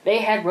 they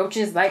had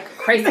roaches like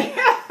crazy.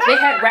 They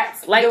had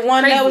rats like the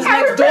one crazy. that was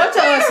next door to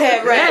us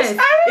had rats.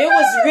 Yes. It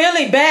was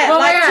really bad, Oh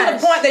my like to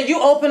gosh. the point that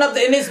you open up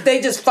and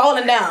they just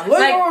falling down.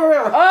 Like,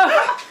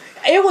 oh,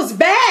 It was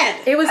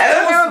bad. it was It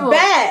terrible. was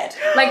bad.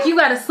 Like you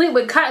got to sleep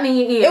with cotton in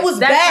your ears. It was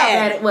That's how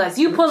bad. bad it was.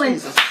 You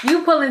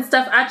pulling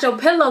stuff out your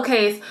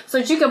pillowcase so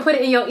that you can put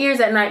it in your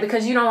ears at night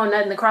because you don't want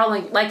nothing to crawl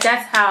on you. Like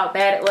that's how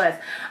bad it was.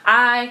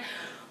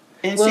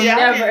 And Will see, I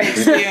never. didn't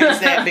experience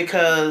that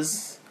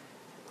because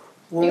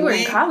when You were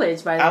in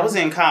college by then. I was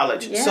in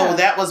college, Yeah. so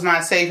that was my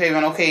safe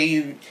haven. Okay,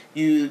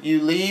 you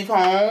leave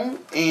home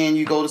and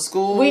you go to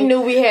school. We knew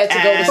we had to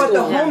go to And- But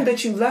school. the home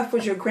that you left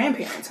was your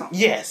grandparents' home.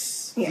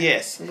 Yes, Yeah.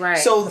 yes, Right.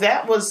 So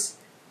that was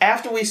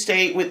after we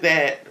stayed with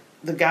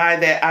the guy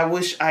that I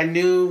wish I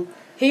knew.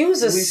 He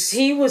was a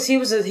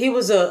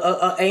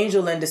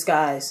angel in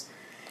disguise.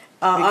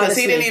 Because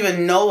honestly. he didn't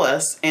even know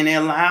us, and he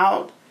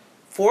allowed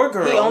 4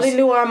 girls. He only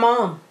knew our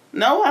mom.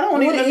 No, I don't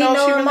Who even did he know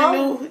know she her really mom?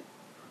 knew.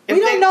 We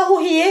don't know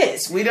who he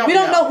is. We don't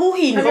know know. who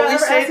he Have knew. you we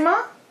ever stayed- asked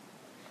Mom?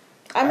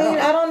 I mean,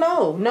 I don't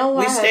know. No,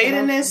 We I stayed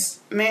haven't. in this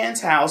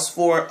man's house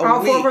for a All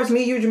week. 4 of us,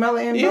 me, you,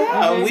 Jamela, and Bill?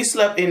 Yeah, we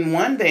slept in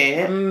one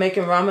bed. I'm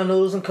making ramen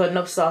noodles and cutting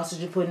up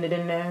sausage and putting it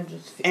in there.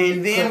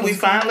 And then we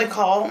finally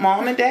called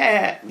Mom and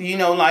Dad,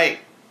 like,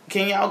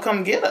 can y'all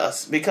come get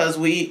us? Because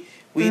we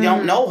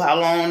don't know how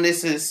long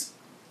this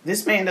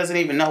man doesn't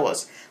even know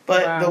us.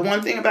 But Wow. the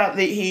one thing about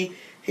that,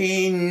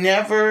 he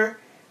never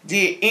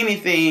did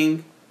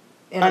anything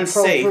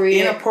unsafe,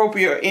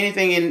 inappropriate, or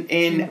anything,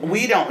 and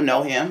we don't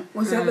know him.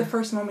 Was that the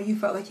first moment you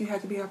felt like you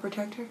had to be our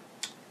protector?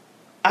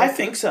 I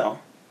think so.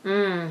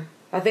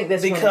 I think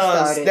that's when it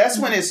Because started. that's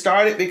when it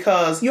started,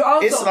 because You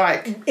also, it's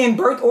like, in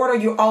birth order,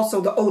 you're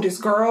also the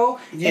oldest girl.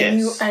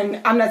 Yes.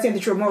 And I'm not saying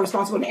that you're more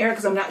responsible than Eric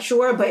because I'm not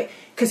sure, but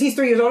because he's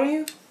 3 years older than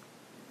you?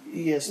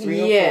 yes, 3 or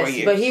 4 Yes,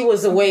 years. but he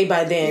was away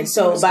by then.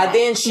 So by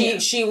then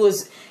she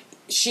was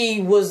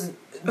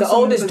the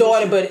oldest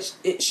daughter, but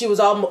she was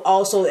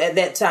also at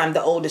that time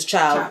the oldest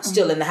child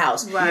still in the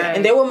house. Right.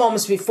 And there were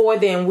moments before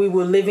then we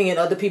were living in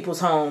other people's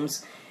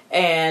homes,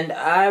 and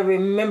I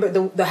remember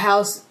the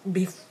house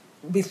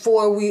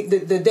before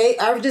the day.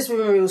 I just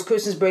remember it was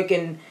Christmas break,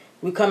 and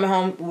we come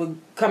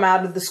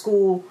out of the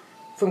school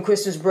from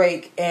Christmas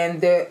break, and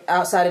they're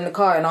outside in the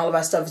car, and all of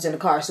our stuff is in the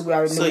car. So we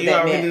already knew So what you that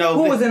already meant. know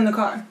Who that- was in the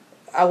car?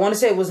 I want to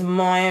say it was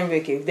Maya and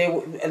Ricky.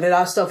 That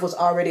our stuff was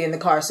already in the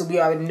car, so we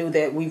already knew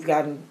that we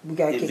got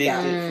kicked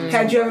out.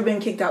 Had you ever been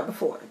kicked out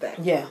before that?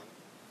 Yeah.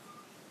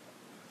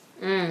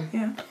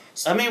 Yeah.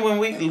 I mean, when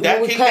we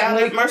got we kicked cut- out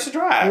we- at Mercer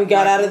Drive. We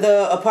got out of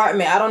the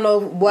apartment. I don't know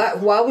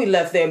why we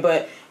left there,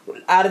 but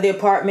out of the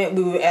apartment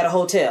we were at a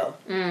hotel,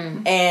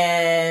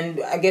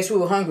 and I guess we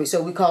were hungry,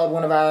 so we called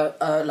one of our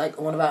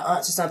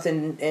aunts or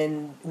something,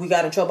 and we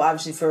got in trouble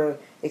obviously for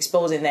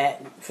exposing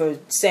that, for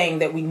saying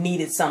that we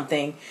needed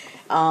something.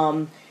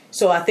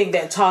 So I think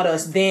that taught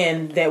us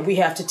then that we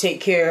have to take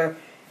care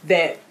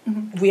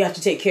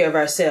of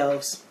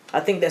ourselves. I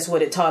think that's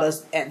what it taught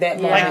us at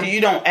that moment. Like, you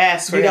don't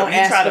ask for You help. don't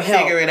You ask try for to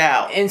help. figure it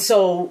out And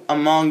so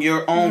among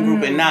your own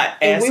group and not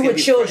and asking we were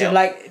people for children.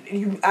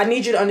 help. I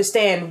need you to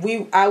understand.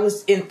 I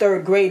was in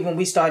 3rd grade when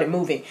we started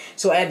moving.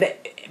 So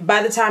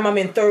by the time I'm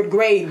in 3rd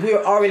grade, we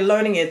were already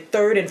learning in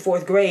 3rd and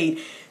 4th grade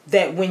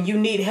that when you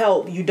need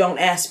help, you don't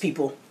ask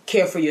people.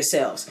 Care for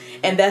yourselves,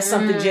 and that's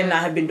something Jen and I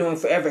have been doing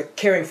forever.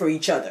 Caring for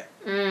each other.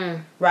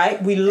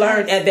 Right? We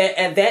learned at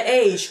that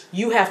age.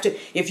 You have to.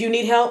 If you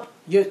need help,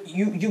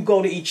 you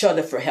go to each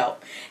other for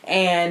help,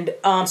 and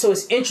so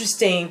it's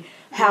interesting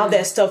how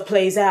that stuff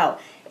plays out.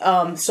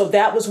 So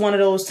that was one of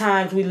those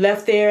times we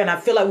left there, and I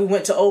feel like we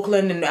went to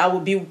Oakland, and I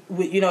would be,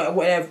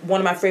 at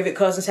one of my favorite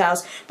cousins'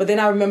 house. But then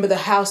I remember the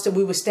house that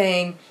we were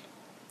staying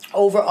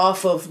over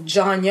off of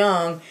John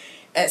Young,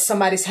 at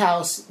somebody's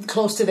house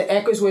close to the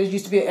Eckers, where it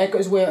used to be an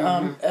Eckers, where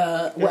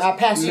our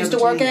pastor used to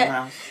work at.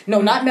 House.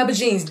 No, not Melba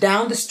Jean's.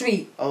 Down the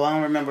street. Oh, I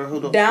don't remember who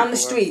those Down people the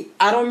street.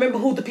 I don't remember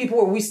who the people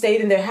were. We stayed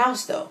in their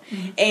house though,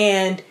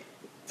 and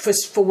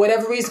for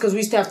whatever reason, because we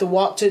used to have to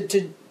walk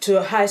to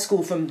a high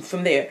school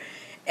from there,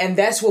 and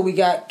that's where we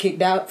got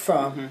kicked out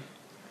from.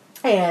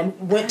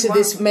 And went to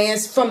this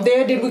man's. From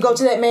there, did we go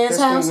to that man's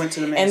That's when we house? went to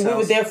the man's and we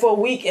house. were there for a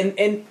week,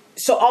 and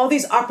so all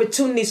these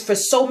opportunities for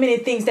so many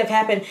things that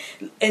have happened,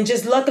 and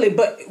just luckily.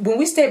 But when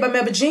we stayed by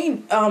Melba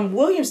Jean,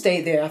 William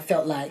stayed there. I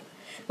felt like,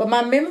 but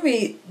my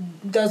memory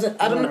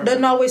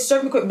doesn't always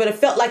serve me quick. But it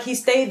felt like he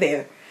stayed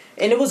there,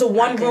 and it was a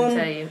one room.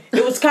 tell you.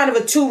 It was kind of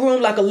a 2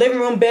 room, like a living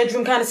room,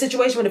 bedroom kind of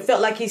situation. But it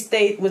felt like he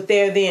was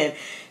there then.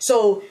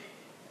 So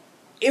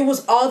it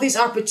was all these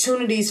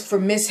opportunities for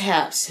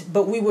mishaps,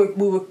 but we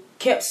were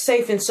kept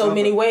safe in so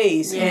many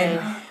ways, and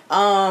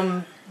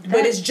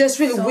but it's just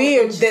really so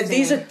weird that interesting.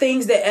 these are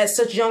things that at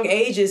such young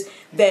ages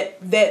that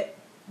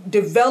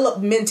develop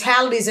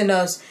mentalities in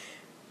us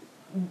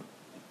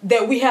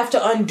that we have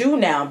to undo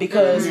now,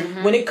 because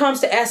when it comes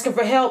to asking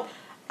for help,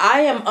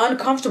 I am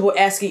uncomfortable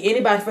asking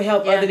anybody for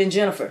help other than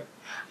Jennifer.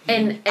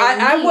 And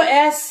I would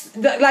ask,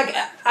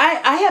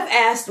 I have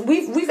asked,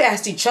 we've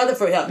asked each other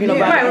for help,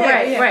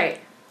 right.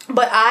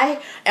 But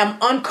I am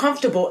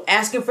uncomfortable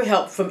asking for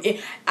help from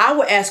it. I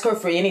would ask her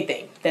for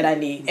anything that I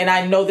need. And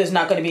I know there's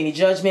not going to be any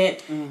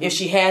judgment. If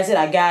she has it,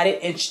 I got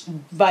it. And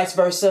vice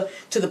versa,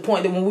 to the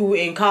point that when we were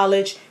in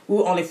college, we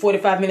were only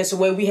 45 minutes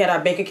away. We had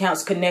our bank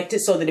accounts connected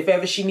so that if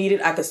ever she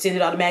needed, I could send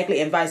it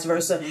automatically, and vice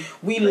versa.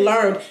 We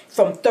learned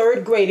from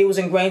 3rd grade, it was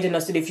ingrained in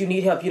us that if you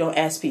need help, you don't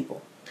ask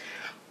people.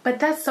 But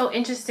that's so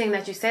interesting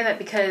that you say that,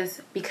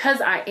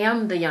 because I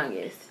am the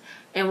youngest.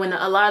 And when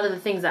a lot of the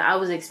things that I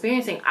was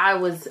experiencing, I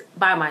was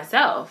by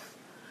myself.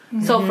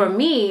 So for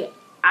me,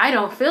 I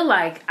don't feel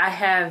like I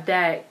have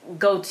that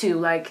go-to.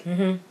 Like,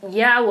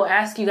 yeah, I will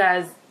ask you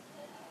guys,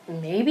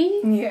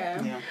 maybe?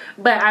 Yeah.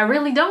 But I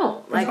really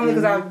don't. Like, only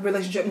because our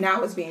relationship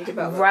now is being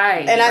developed.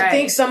 Right. And I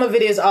think some of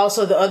it is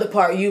also the other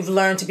part. You've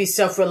learned to be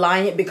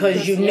self-reliant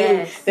because you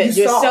knew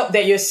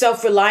that your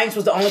self-reliance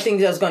was the only thing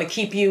that was going to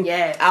keep you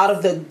out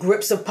of the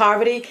grips of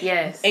poverty.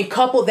 Yes. And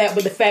couple that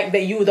with the fact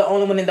that you were the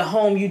only one in the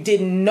home, you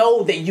didn't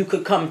know that you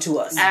could come to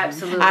us.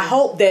 Absolutely. I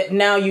hope that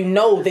now you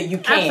know that you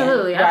can.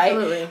 Absolutely. Right?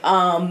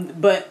 Absolutely.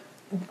 But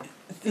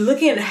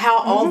looking at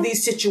how all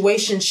these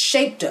situations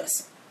shaped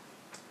us.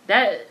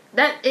 That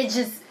it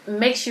just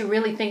makes you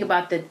really think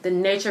about the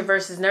nature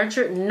versus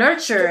nurture.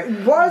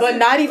 But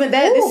not even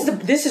that.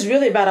 This is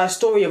really about our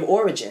story of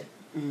origin.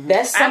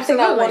 That's something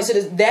I wanted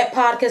to. That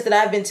podcast that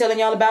I've been telling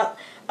y'all about.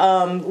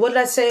 What did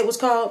I say it was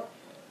called?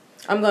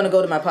 I'm going to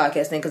go to my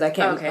podcast thing because I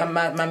can't. Okay.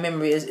 My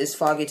memory is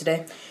foggy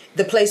today.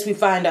 The Place We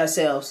Find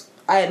Ourselves.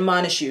 I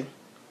admonish you.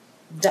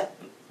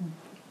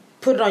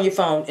 Put it on your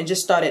phone and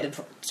just start at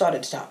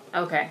the top.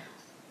 Okay.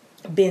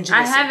 Binge.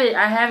 I have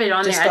it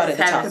on just there. I start just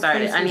at the haven't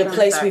top. started. The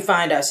Place We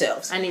Find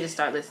Ourselves. I need to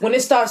start listening. When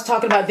it starts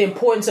talking about the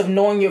importance of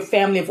knowing your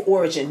family of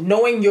origin,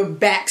 knowing your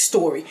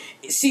backstory.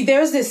 See,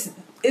 there's this.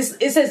 It's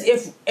as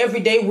if every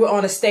day we're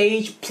on a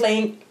stage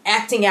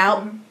acting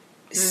out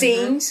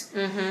scenes,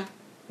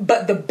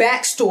 but the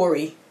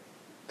backstory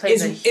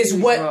is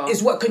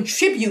what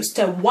contributes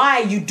to why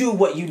you do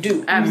what you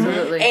do.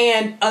 Absolutely.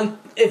 And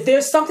if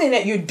there's something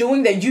that you're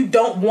doing that you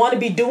don't want to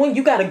be doing,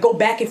 you got to go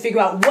back and figure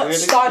out what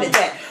started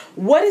that.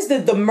 What is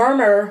the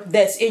murmur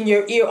that's in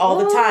your ear all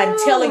the time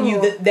telling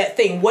you that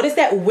thing? What is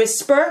that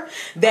whisper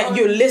that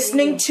you're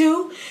listening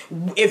to?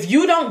 If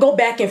you don't go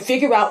back and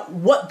figure out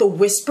what the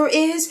whisper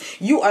is,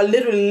 you are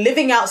literally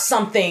living out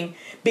something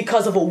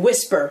because of a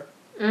whisper.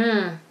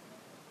 A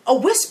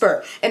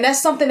whisper. And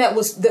that's something that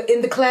was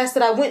in the class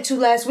that I went to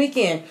last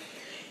weekend.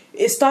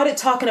 It started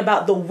talking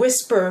about the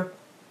whisper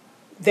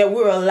that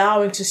we're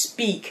allowing to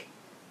speak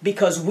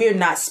because we're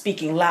not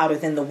speaking louder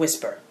than the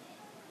whisper.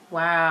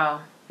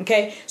 Wow.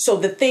 Okay, so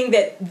the thing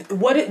that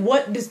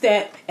what does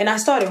that? And I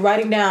started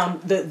writing down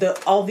the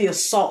all the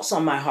assaults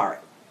on my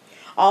heart,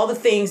 all the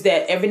things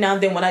that every now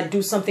and then when I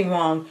do something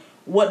wrong,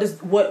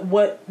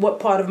 what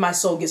part of my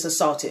soul gets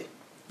assaulted?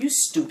 You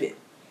stupid.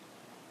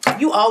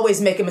 You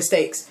always making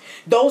mistakes.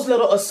 Those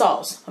little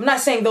assaults. I'm not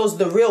saying those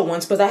are the real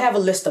ones because I have a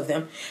list of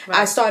them. Right.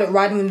 I started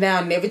writing them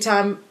down, and every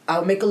time I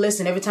would make a list,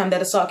 and every time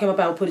that assault came up,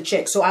 I would put a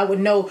check. So I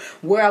would know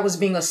where I was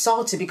being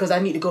assaulted because I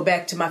need to go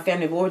back to my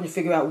family of origin and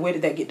figure out where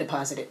did that get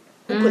deposited.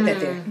 Who put that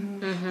there?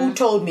 Who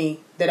told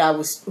me that I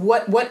was...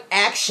 What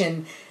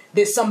action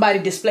did somebody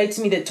display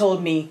to me that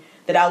told me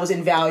that I was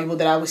invaluable,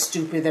 that I was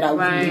stupid, that I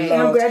wouldn't be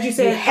loved? I'm glad you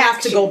said you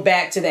have to go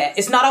back to that.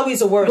 It's not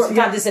always a word.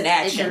 Sometimes it's an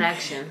action. It's an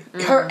action.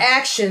 Her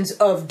actions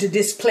of the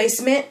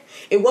displacement,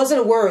 it wasn't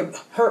a word.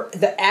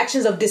 The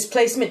actions of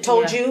displacement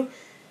told you,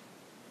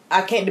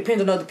 I can't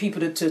depend on other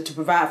people to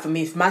provide for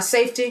me. For my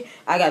safety,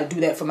 I got to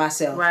do that for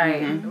myself.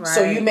 Right, right.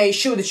 So you made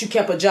sure that you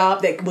kept a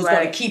job that was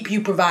going to keep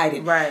you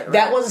provided. Right.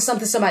 That wasn't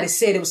something somebody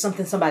said. It was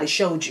something somebody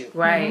showed you.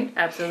 Right,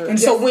 absolutely. And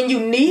so when you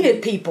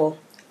needed people...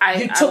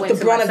 you took the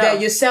brunt of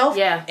that yourself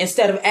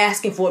instead of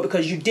asking for it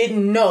because you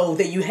didn't know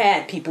that you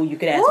had people you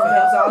could ask for.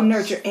 That was all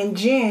nurture. And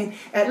Jen,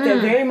 at that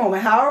very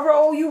moment, however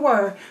old you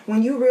were,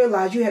 when you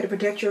realized you had to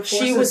protect your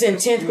She was in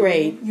 10th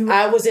grade.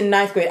 I was in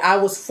 9th grade. I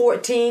was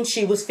 14.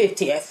 She was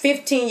 15. At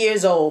 15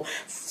 years old.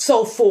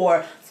 So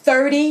for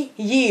 30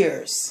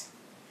 years,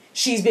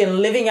 she's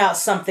been living out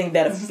something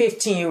that a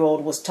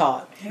 15-year-old was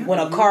taught when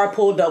a car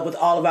pulled up with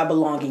all of our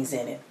belongings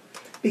in it.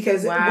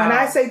 Because when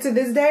I say to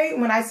this day,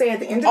 when I say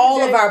at the end of the day...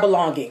 all of our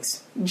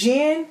belongings.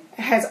 Jen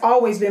has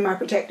always been my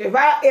protector.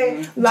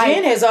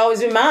 Jen has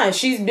always been mine.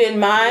 She's been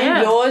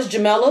mine, yours,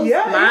 Jamella's.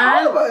 Yeah,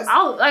 mine. All of us.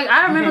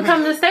 I remember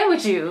coming to stay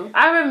with you.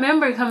 I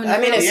remember coming to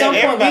stay with you. At some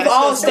point, we've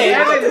all stayed.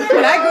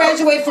 When I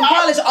graduated from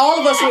college, all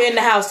of us were in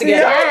the house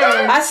together.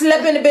 Yes. I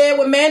slept in the bed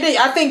with Mandy.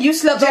 I think you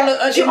slept on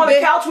the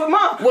couch with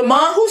Mom. With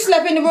Mom? Who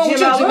slept in the room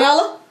with you,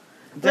 Jamella?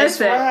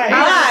 That's right.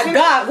 My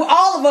God,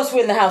 all of us were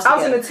in the house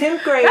together. I was in the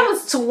 10th grade. That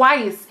was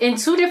twice. In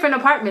 2 different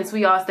apartments,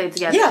 we all stayed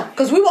together. Yeah,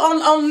 because we were on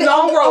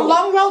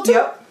Long Road too.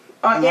 Yep.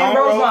 Long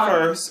Road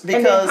first. Because,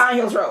 and then Pine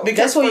Hills Road.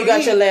 That's where you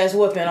got your last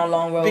whooping on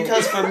Long Road.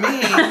 Because for me,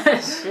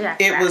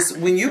 it was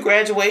when you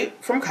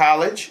graduate from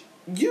college,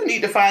 you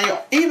need to find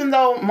even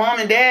though Mom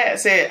and Dad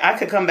said I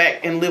could come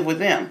back and live with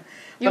them.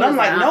 But I'm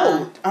like,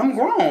 no, I'm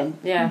grown.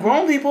 Yeah.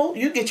 Grown people,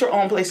 you get your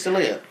own place to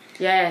live.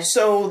 Yes.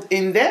 So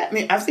in that,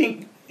 I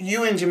think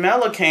you and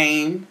Jamela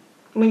came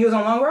When you was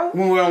on Long Road?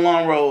 when we were on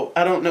Long Road.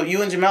 I don't know.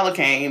 You and Jamela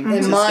came.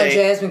 And to Ma and stay.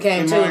 Jasmine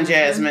came And too. Ma and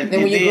Jasmine.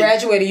 Then when you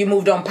graduated, you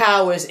moved on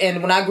Powers,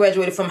 and when I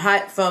graduated from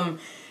No,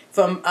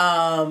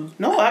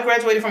 I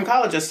graduated from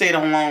college. I stayed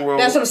on Long Road.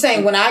 that's what I'm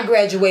saying. When I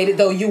graduated,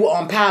 though, you were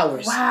on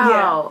Powers.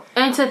 Wow.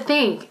 Yeah. And to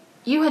think,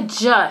 you had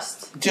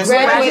just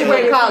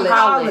Graduated from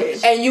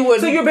college. And you were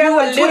So you're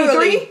like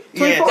 23?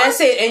 Yeah.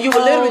 That's it. And you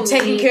were literally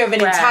taking care of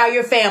an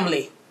entire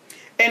family.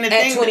 And the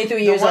at thing,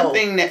 23 years the one old.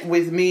 thing that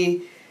with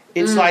me,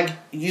 it's like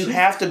you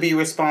have to be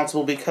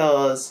responsible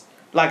because,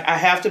 like, I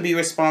have to be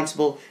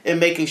responsible in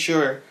making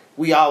sure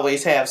we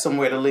always have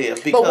somewhere to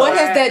live. Because But what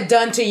has that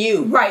done to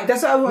you? Right,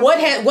 that's what I was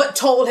What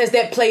toll has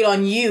that played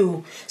on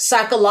you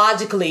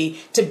psychologically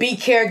to be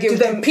caregivers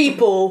to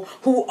people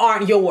who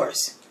aren't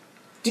yours?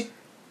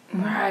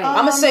 Right.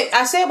 I'm gonna say.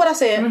 I said what I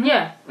said.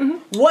 Yeah.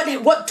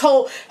 What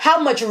toll?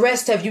 How much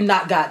rest have you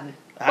not gotten?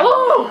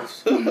 Oh.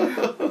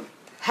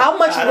 How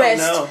much I don't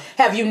rest know.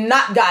 have you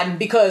not gotten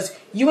because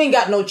you ain't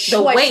got no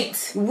choice?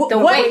 weight. The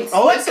What weight.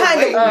 Oh, what it's a kind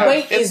weight. of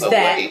weight It's is a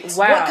that? weight.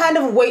 Wow. What kind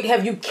of weight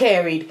have you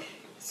carried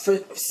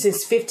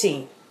since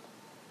 15?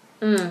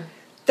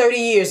 30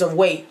 years of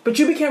weight. But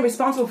you became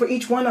responsible for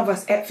each one of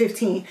us at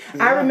 15.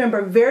 Yeah. I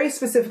remember very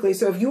specifically.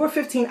 So if you were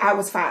 15, I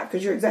was 5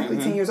 because you're exactly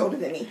 10 years older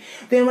than me.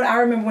 Then I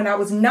remember when I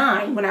was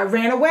 9, when I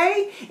ran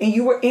away and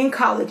you were in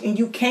college and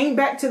you came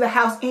back to the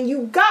house and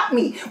you got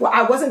me. Well,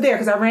 I wasn't there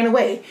because I ran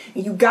away.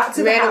 And you got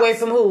to the house. Ran away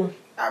from who?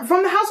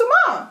 From the house of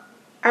Mom.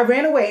 I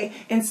ran away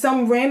and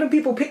some random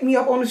people picked me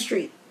up on the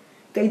street.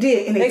 They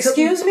did. And they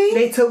Excuse me?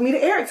 They took me to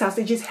Eric's house.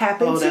 They just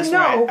happened to that's know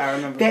right. I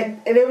remember.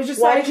 that it was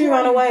just Why like, did you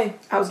run away?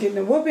 I was getting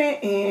a whooping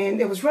and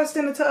there was rust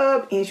in the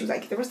tub and she was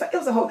like, it was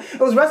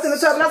rust in the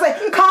tub and I was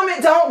like,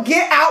 comment don't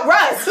get out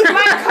rust. Like,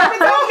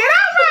 comment don't get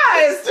out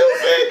rust.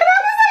 Stupid. And I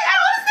was like, I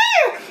don't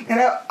understand. And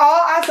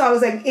all I saw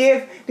was like,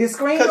 if the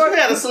screen door... Because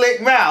you had a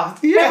slick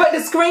mouth. Yeah, but the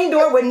screen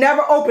door would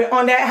never open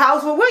on that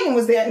house where William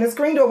was there, and the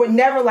screen door would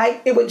never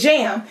it would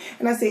jam.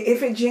 And I said,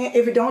 if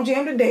it don't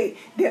jam today,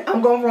 then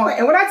I'm gonna run.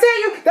 And when I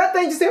tell you that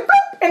thing just said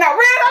boop, and I ran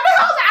out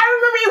the house, I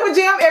remember it would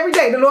jam every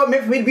day. The Lord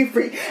meant for me to be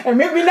free and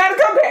meant for me not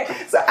to come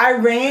back. So I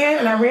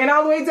ran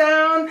all the way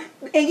down,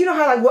 and you know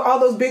how with all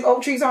those big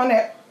oak trees on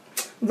that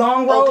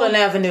long road, Oakland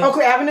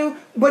Avenue,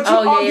 but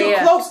you're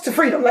close to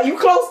freedom, like you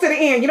close to the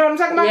end. You know what I'm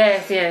talking about?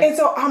 Yes, yes. And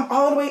so I'm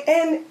all the way,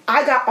 and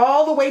I got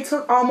all the way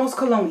to almost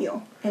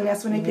Colonial. And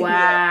that's when they picked me up.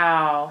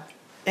 Wow.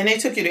 And they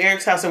took you to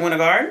Eric's house in Winter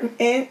Garden?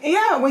 And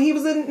yeah, when he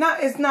was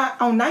it's not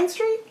on 9th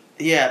Street?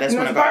 Yeah, that's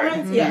Winter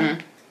Garden. Mm-hmm. Yeah.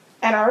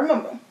 And I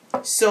remember.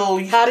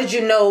 So how did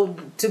you know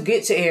to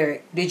get to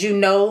Eric? Did you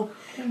know?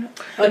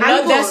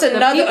 That's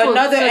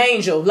another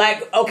angel.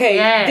 Like,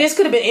 okay, this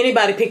could have been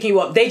anybody picking you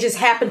up. They just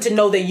happened to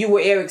know that you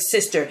were Eric's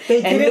sister.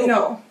 They didn't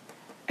know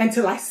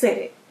until I said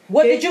it.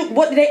 What did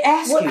they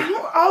ask you?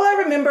 All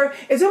I remember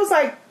is it was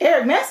like,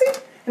 Eric Massey?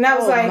 And I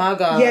was like, my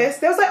God. Yes.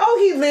 They was like, oh,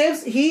 he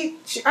lives.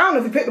 I don't know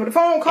if he picked up the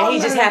phone, called and he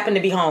him. just happened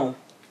to be home.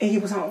 And he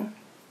was home.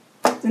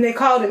 And they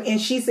called him, and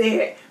he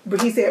said,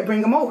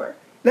 bring him over.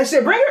 Let's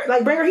say, bring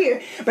her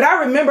here. But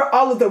I remember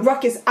all of the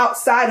ruckus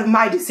outside of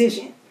my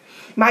decision.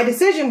 My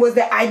decision was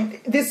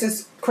that this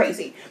is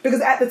crazy. Because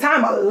at the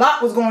time, a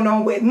lot was going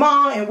on with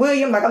Mom and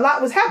William. Like, a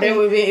lot was happening.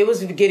 It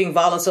was getting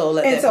volatile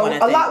at that point,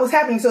 And so, a lot was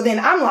happening. So then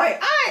I'm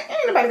like,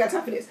 ain't nobody got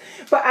time for this.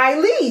 But I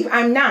leave.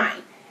 I'm 9.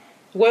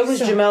 Where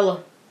was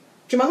Jamela?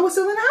 Jamela was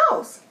still in the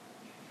house.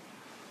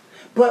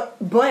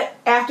 But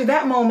after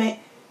that moment,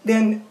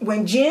 then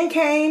when Jen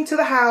came to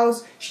the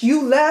house,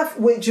 you left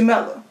with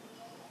Jamela.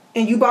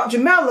 And you brought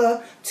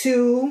Jamela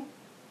to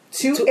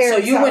Eric's So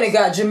you house. went and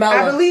got Jamela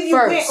I believe you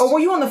first. went. Or were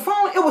you on the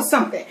phone? It was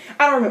something.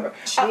 I don't remember.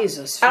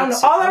 Jesus. I don't know.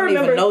 All I remember.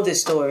 don't even know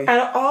this story.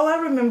 All I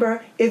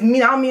remember is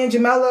me and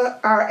Jamela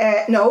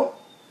are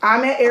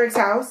I'm at Eric's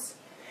house.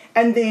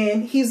 And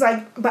then he's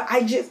like, but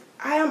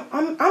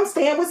I'm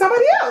staying with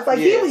somebody else. Like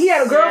he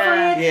had a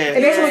girlfriend. Yeah.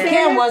 And this was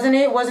Kim, wasn't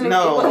it? Wasn't it?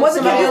 No. It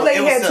wasn't no, this lady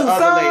it was had the 2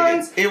 other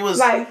sons. lady. It was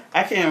like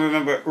I can't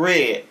remember.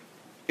 Red.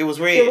 It was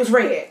Red. It was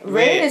Red.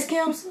 Red is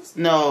Kim's sister?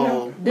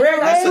 No. Red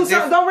got 2 That's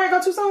sons. Don't Red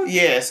got 2 sons?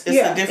 Yes, it's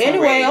a different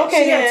Anyway, Red.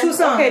 okay She had then. 2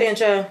 sons. Okay then,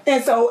 child.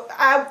 And so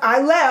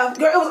I left.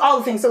 Girl, it was all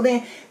the things. So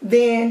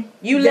then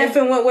You left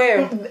and went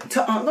where?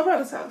 to Aunt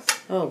Loretta's house.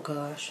 Oh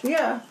gosh.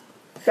 Yeah.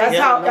 That's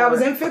how I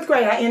was in 5th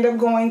grade. I ended up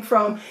going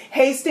from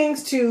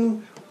Hastings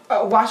to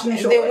Washington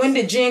Shores. And then when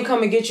did Jen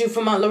come and get you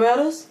from Aunt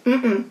Loretta's?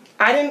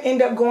 I didn't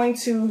end up going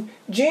to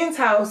Jen's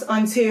house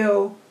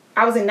until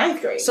I was in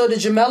 9th grade. So did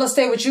Jamela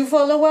stay with you for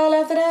a little while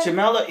after that?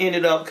 Jamela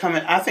ended up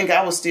coming. I think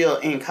I was still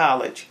in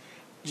college.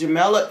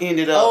 Jamela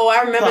ended up. Oh,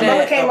 I remember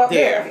that. Jamela came up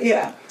there.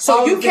 Yeah.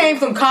 So you came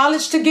from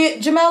college to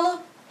get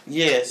Jamela?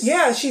 Yes.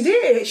 Yeah, she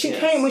did. She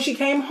came when she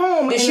came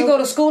home. Did she go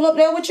to school up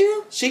there with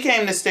you? She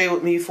came to stay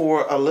with me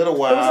for a little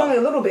while. It was only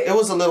a little bit. It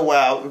was a little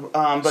while.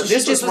 But So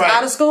this she just was right.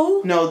 out of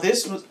school? No,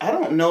 this was. I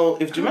don't know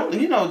if Jamela.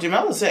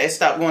 Jamela said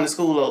stopped going to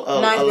school.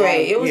 9th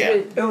grade. It was.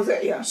 It was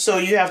yeah. So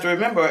you have to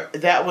remember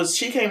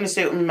she came to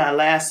stay with me my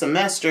last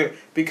semester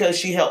because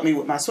she helped me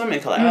with my swimming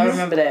class. I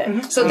remember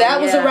that. So that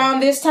was around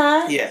this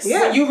time? Yes.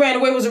 Yeah. When you ran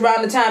away was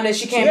around the time that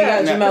she came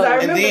and got No, 'cause I Jamela.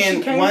 And remember then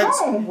she came once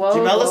home.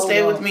 Jamela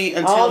stayed with me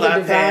until All the I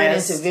divine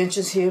passed.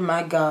 interventions here,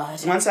 my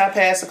God. Once I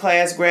passed the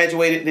class,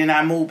 graduated, then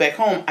I moved back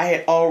home. I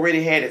had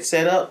already had it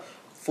set up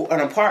for an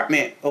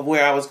apartment of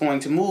where I was going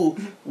to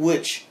move,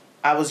 which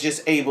I was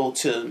just able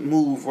to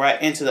move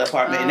right into the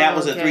apartment. And that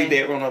was a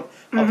 3-bedroom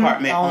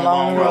apartment on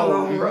Long Road.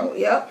 Long Road,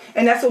 yep.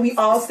 And that's what we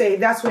all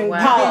stayed. That's when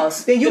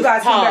Pause. then you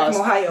guys came back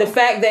from Ohio. The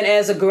fact that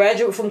as a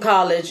graduate from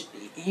college,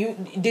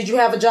 did you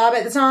have a job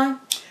at the time?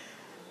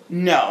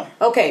 No.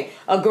 Okay,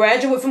 a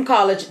graduate from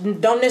college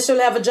don't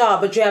necessarily have a job,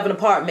 but you have an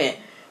apartment.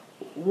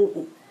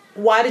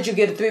 Why did you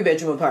get a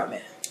 3-bedroom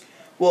apartment?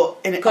 Well,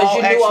 Because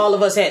you knew all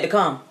of us had to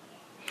come.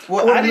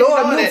 Well, I didn't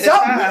know it at the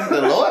time.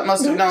 The Lord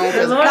must have known.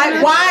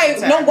 Like why?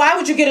 No, why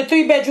would you get a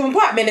 3-bedroom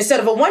apartment instead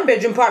of a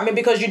 1-bedroom apartment?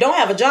 Because you don't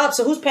have a job.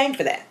 So who's paying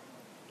for that?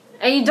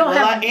 And you don't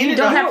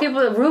have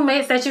people,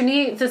 roommates that you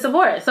need to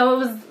support. So it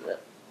was.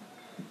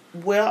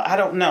 Well, I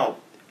don't know.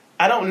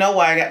 I don't know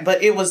why I got,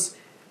 but it was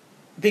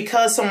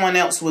because someone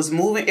else was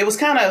moving. It was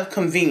kind of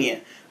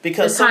convenient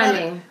because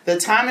the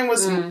timing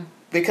was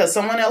because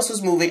someone else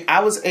was moving.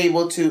 I was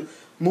able to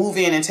move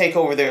in and take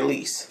over their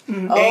lease.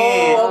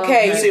 Oh,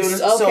 okay.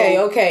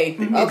 Okay.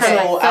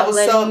 So I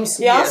was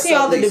y'all see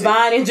all the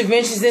divine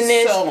interventions in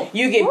this? So,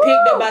 you get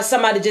picked up by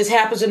somebody that just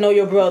happens to know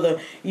your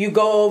brother. You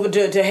go over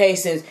to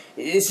Hastings.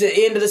 It's the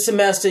end of the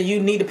semester.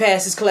 You need to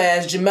pass this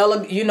class.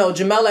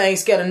 Jamela ain't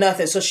scared of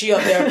nothing. So she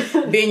up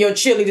there being your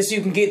cheerleader so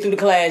you can get through the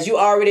class. You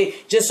already,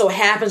 just so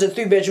happens a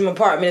 3-bedroom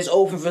apartment is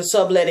open for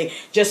subletting.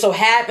 Just so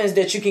happens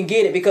that you can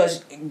get it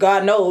because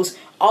God knows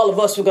all of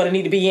us were going to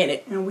need to be in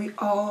it. And we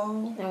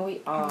all.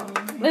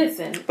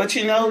 Listen. But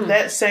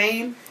that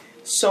same,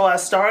 so I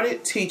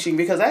started teaching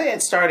because I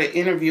had started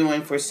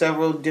interviewing for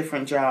several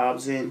different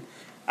jobs and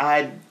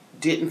I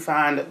didn't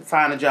find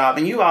a job.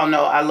 And you all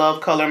know I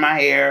love coloring my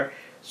hair.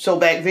 So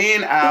back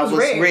then I was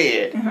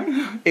red.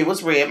 Mm-hmm. It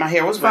was red. My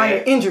hair was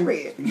red. Engine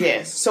red.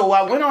 Yes. So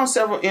I went on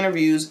several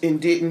interviews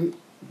and didn't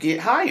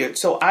get hired.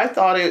 So I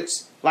thought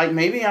it's like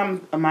maybe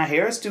my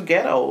hair is too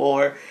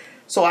ghetto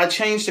so I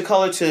changed the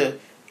color to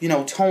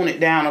tone it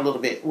down a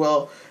little bit.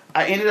 Well,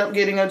 I ended up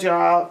getting a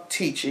job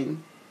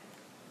teaching,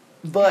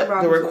 but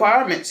the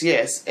requirements,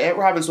 yes, at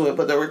Robbinswood,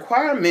 but the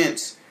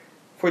requirements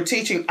for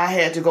teaching, I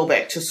had to go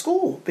back to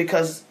school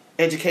because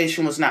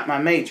education was not my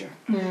major.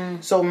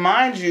 Mm. So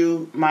mind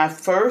you, my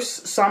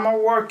first summer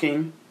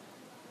working,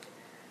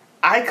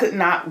 I could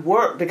not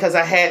work because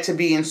I had to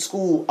be in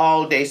school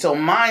all day. So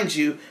mind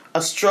you,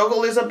 a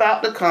struggle is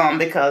about to come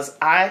because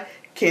I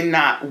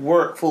cannot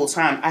work full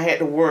time. I had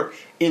to work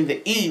in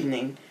the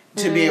evening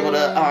to be able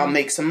to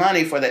make some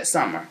money for that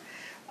summer.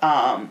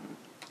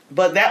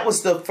 But that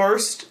was the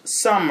first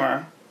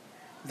summer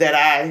that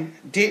I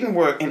didn't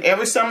work. And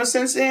every summer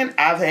since then,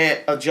 I've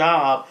had a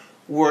job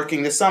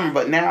working the summer.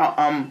 But now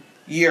I'm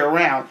year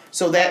round.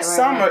 So that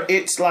summer,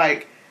 it's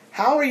like,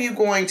 how are you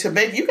going to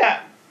make... You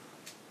got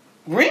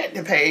rent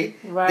to pay.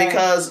 Right.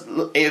 Because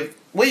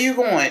where you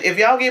going? If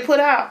y'all get put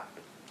out,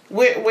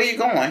 where you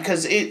going?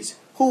 Because it's...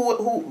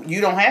 Who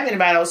you don't have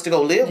anybody else to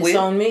go live with. It's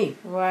on me.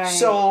 Right.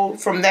 So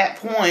from that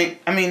point,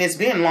 I mean, it's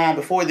been long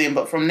before then,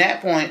 but from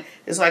that point,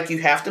 it's like you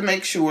have to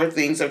make sure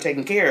things are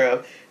taken care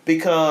of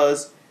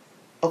because,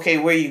 okay,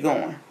 where are you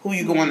going? Who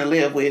you going to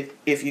live with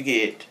if you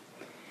get...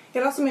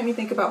 It also made me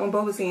think about when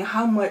Bo was saying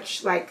how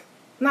much,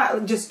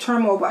 not just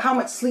turmoil, but how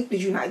much sleep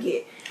did you not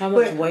get? How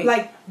much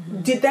weight?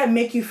 Did that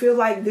make you feel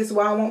like this is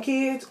why I want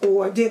kids?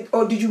 Or did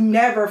you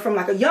never, from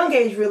a young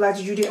age, realize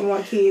that you didn't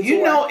want kids?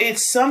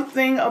 It's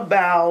something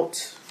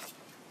about...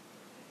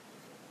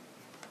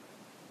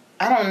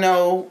 I don't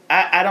know.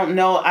 I don't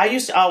know. I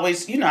used to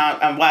always,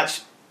 I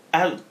watch...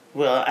 I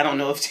don't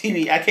know if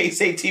TV... I can't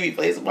say TV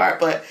plays a part,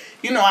 but,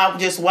 I've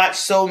just watched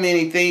so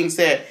many things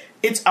that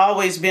it's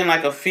always been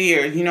like a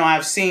fear.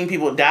 I've seen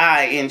people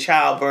die in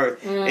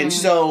childbirth. And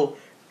so...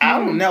 I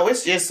don't know.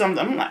 It's just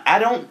something.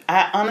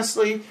 I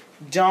honestly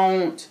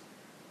don't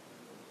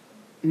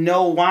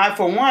know why.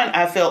 For one,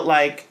 I felt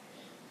like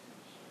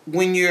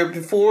when you're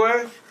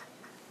before,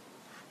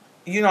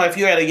 if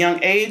you're at a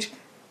young age,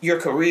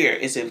 your career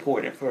is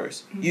important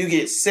first. Mm-hmm. You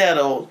get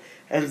settled,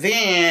 and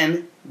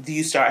then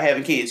you start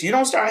having kids. You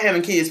don't start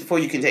having kids before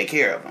you can take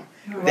care of them.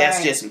 Right.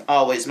 That's just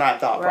always my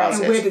thought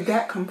process. And where did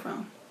that come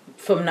from?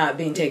 From not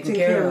being taken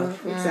care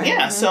of. Exactly.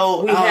 Yeah,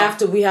 so we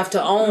have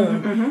to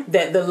own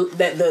that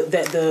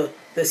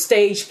the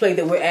stage play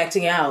that we're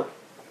acting out,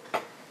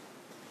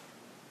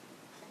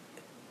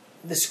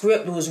 the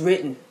script was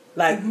written.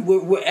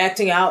 We're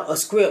acting out a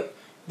script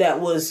that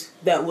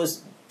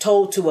was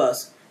told to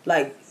us.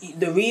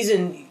 The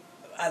reason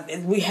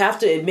we have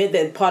to admit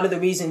that part of the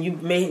reason you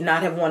may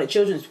not have wanted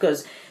children is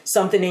because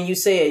something in you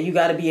said you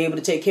got to be able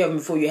to take care of them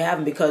before you have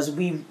them, because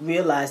we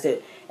realized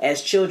that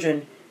as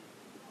children,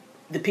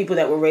 the people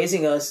that were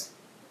raising us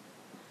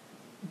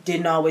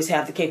didn't always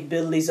have the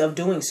capabilities of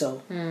doing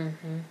so.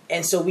 Mm-hmm.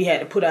 And so we had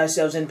to put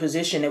ourselves in a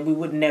position that we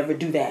would never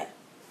do that.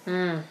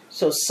 Mm.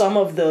 So some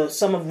of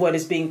what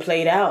is being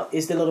played out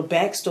is the little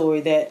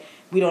backstory that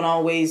we don't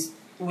always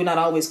we're not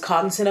always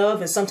cognizant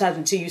of, and sometimes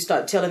until you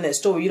start telling that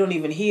story, you're not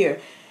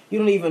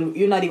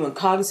even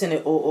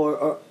cognizant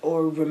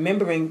or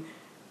remembering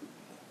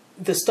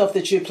the stuff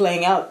that you're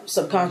playing out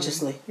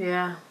subconsciously.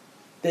 Yeah.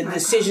 The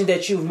decisions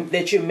that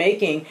you're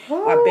making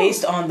are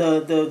based on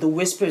the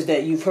whispers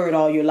that you've heard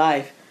all your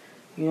life.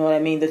 You know what I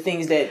mean? The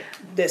things that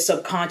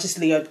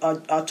subconsciously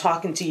are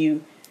talking to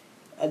you,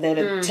 that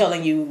are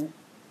telling you,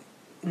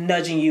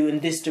 nudging you in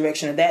this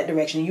direction or that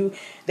direction.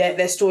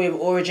 That story of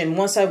origin.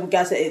 Once I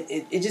got to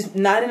it just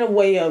not in a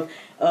way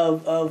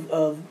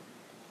of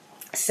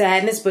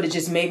sadness, but it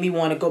just made me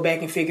want to go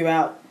back and figure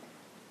out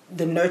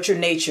the nurture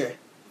nature.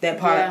 That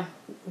part. Yeah.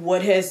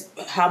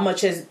 How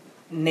much has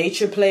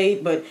nature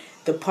played, but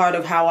the part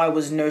of how I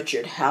was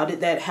nurtured. How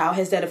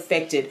has that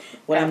affected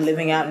what I'm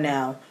living out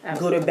now,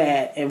 good or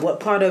bad? And what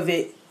part of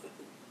it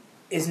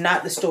is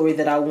not the story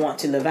that I want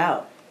to live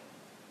out?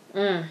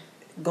 You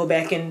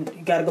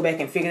gotta go back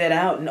and figure that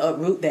out and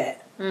uproot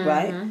that,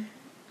 right?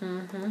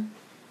 Mm-hmm.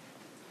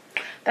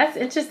 That's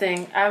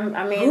interesting.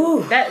 I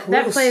mean,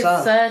 that plays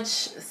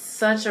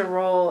such a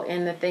role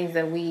in the things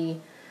that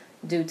we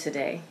do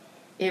today.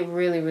 It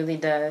really, really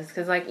does.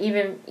 Because like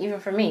even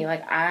for me,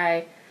 like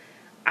I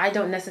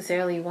don't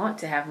necessarily want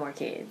to have more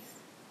kids.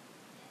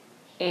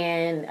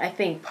 And I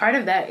think part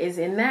of that is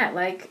in that,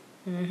 like,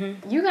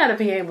 you got to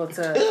be able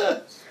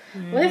to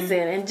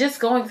listen. And just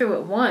going through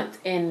it once,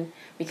 and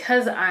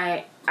because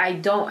I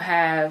don't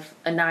have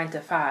a 9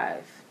 to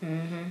 5,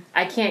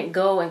 I can't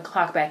go and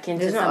clock back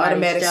into There's no somebody's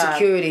automatic job.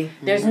 security.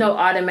 There's no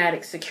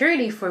automatic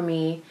security for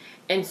me.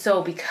 And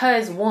so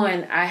because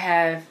one,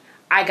 I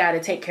got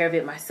to take care of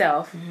it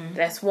myself.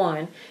 That's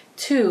one.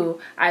 Two,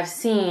 I've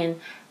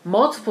seen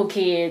multiple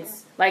kids.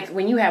 Like,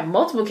 when you have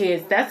multiple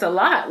kids, that's a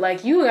lot.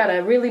 Like, you got to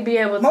really be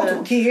able to...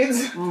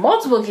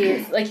 Multiple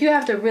kids. Like, you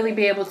have to really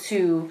be able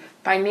to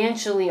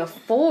financially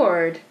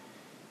afford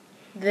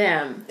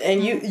them.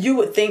 And you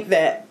would think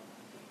that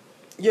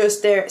your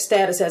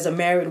status as a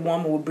married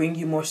woman would bring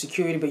you more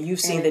security, but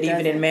you've seen that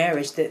even in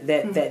marriage,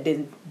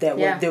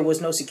 there was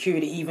no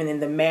security. Even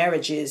in the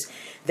marriages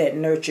that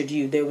nurtured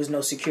you, there was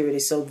no security.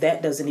 So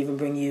that doesn't even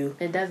bring you...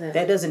 It doesn't.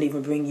 That doesn't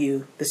even bring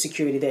you the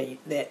security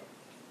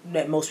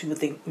that most people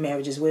think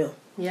marriages will.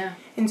 Yeah.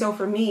 And so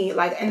for me,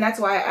 like, and that's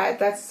why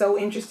that's so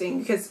interesting,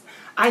 because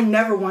I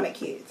never wanted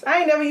kids.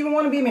 I never even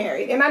want to be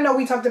married. And I know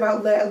we talked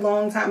about that a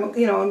long time,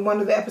 in one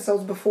of the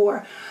episodes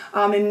before.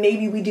 And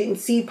maybe we didn't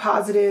see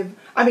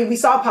we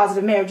saw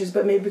positive marriages,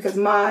 but maybe because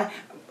my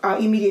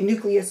immediate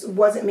nucleus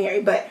wasn't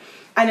married. But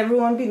I never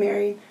wanted to be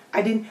married.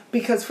 I didn't,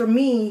 because for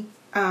me,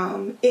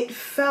 it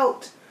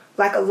felt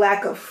like a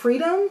lack of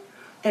freedom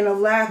and a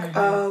lack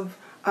of,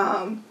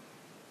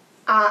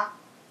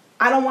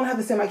 I don't want to have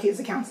to send my kids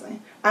to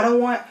counseling. I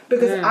don't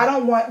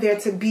want there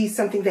to be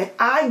something that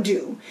I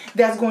do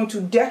that's going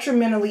to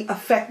detrimentally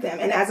affect them.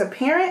 And as a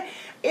parent,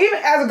 even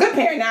as a good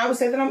parent now, I would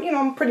say that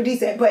I'm pretty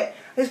decent, but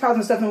there's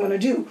probably some stuff I'm going to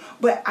do.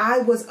 But I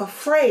was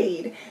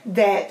afraid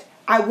that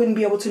I wouldn't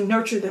be able to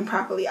nurture them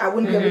properly. I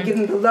wouldn't be able to give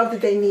them the love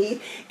that they need.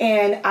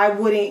 And I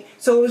wouldn't.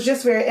 So it was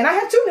just and I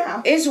have 2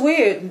 now. It's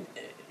weird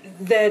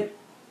that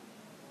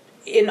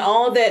in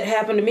all that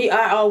happened to me,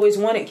 I always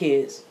wanted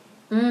kids.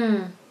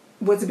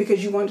 Was it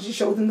because you wanted to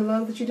show them the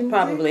love that you didn't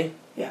Probably. Receive?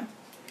 Yeah.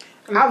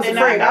 I was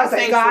afraid. I was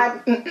like,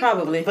 God.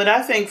 Probably. But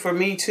I think for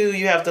me, too,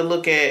 you have to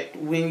look at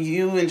when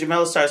you and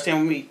Jamela started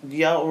saying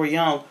y'all were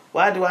young,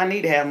 why do I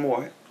need to have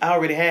more? I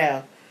already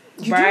have.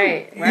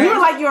 Right. You were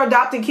like your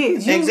adopted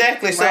kids.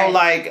 Exactly. So,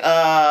 like,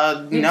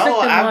 I've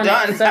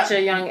done... at such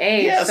a young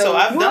age. Yeah, so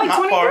I've done my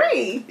 23.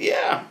 part.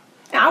 Yeah.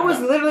 I was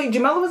literally...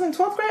 Jamela was in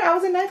 12th grade. I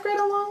was in 9th grade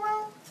a long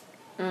while.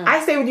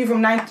 I stayed with you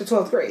from 9th to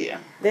 12th grade. Yeah.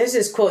 There's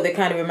this quote that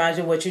kind of reminds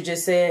you of what you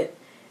just said.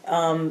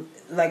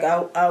 Like,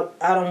 I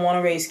don't want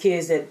to raise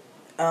kids that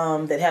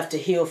have to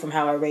heal from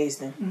how I raised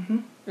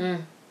them.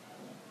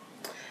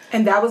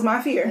 And that was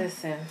my fear.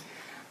 Listen.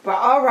 But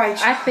all right.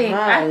 I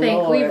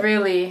think we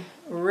really,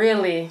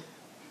 really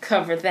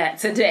covered that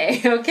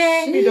today.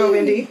 Okay. You know,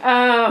 Wendy.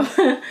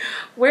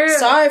 We're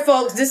sorry,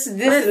 folks.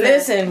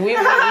 Listen. We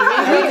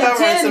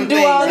intend to do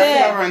all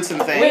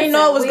that. We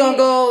know it was gonna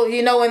go,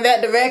 in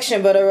that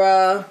direction. But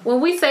when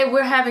we say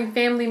we're having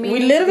family meetings,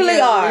 we literally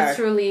are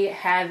literally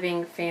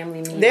having family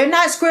meetings. They're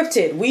not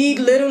scripted. We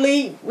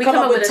literally come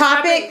up with a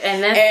topic,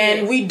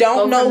 and we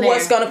don't know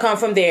what's gonna come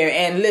from there.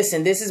 And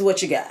listen, this is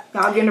what you got.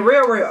 Now getting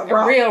real,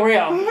 bro.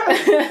 Real.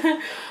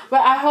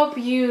 But I hope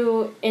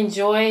you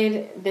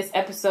enjoyed this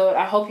episode.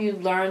 I hope you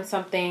learned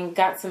something,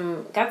 got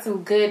some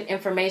good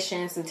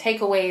information, some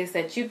takeaways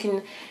that you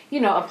can,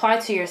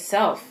 apply to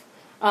yourself,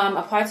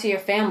 apply to your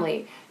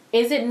family.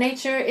 Is it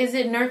nature? Is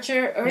it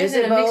nurture? Or is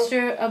it a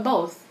mixture of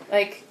both?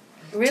 Like,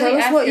 really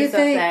ask yourself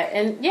that.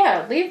 And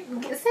yeah,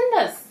 send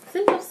us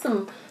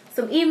some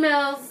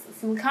emails,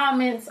 some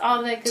comments,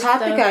 all that good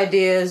stuff. Topic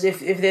ideas, if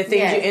there are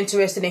things you're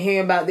interested in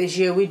hearing about this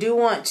year. We do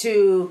want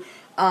to...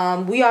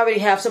 we already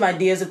have some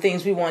ideas of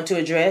things we want to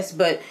address,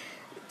 but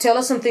tell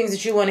us some things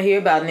that you want to hear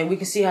about, and then we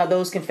can see how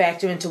those can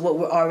factor into what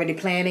we're already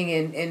planning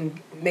and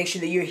make sure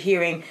that you're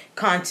hearing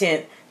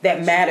content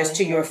that matters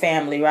to your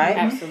family, right?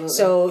 Absolutely.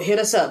 So hit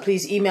us up.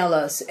 Please email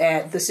us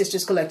at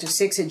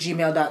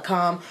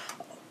thesisterscollective6@gmail.com.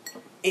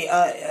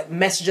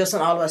 Message us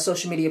on all of our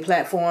social media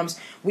platforms.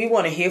 We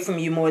want to hear from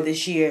you more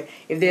this year.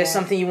 If there's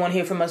something you want to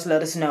hear from us,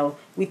 let us know.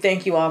 We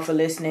thank you all for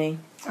listening.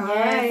 All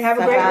right. Have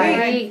a Bye-bye.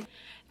 great week.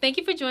 Thank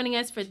you for joining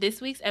us for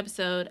this week's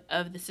episode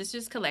of The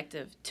Sisters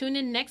Collective. Tune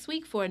in next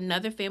week for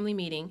another family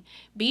meeting.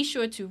 Be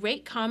sure to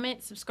rate,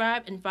 comment,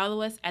 subscribe, and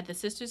follow us at The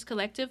Sisters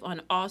Collective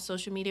on all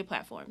social media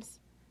platforms.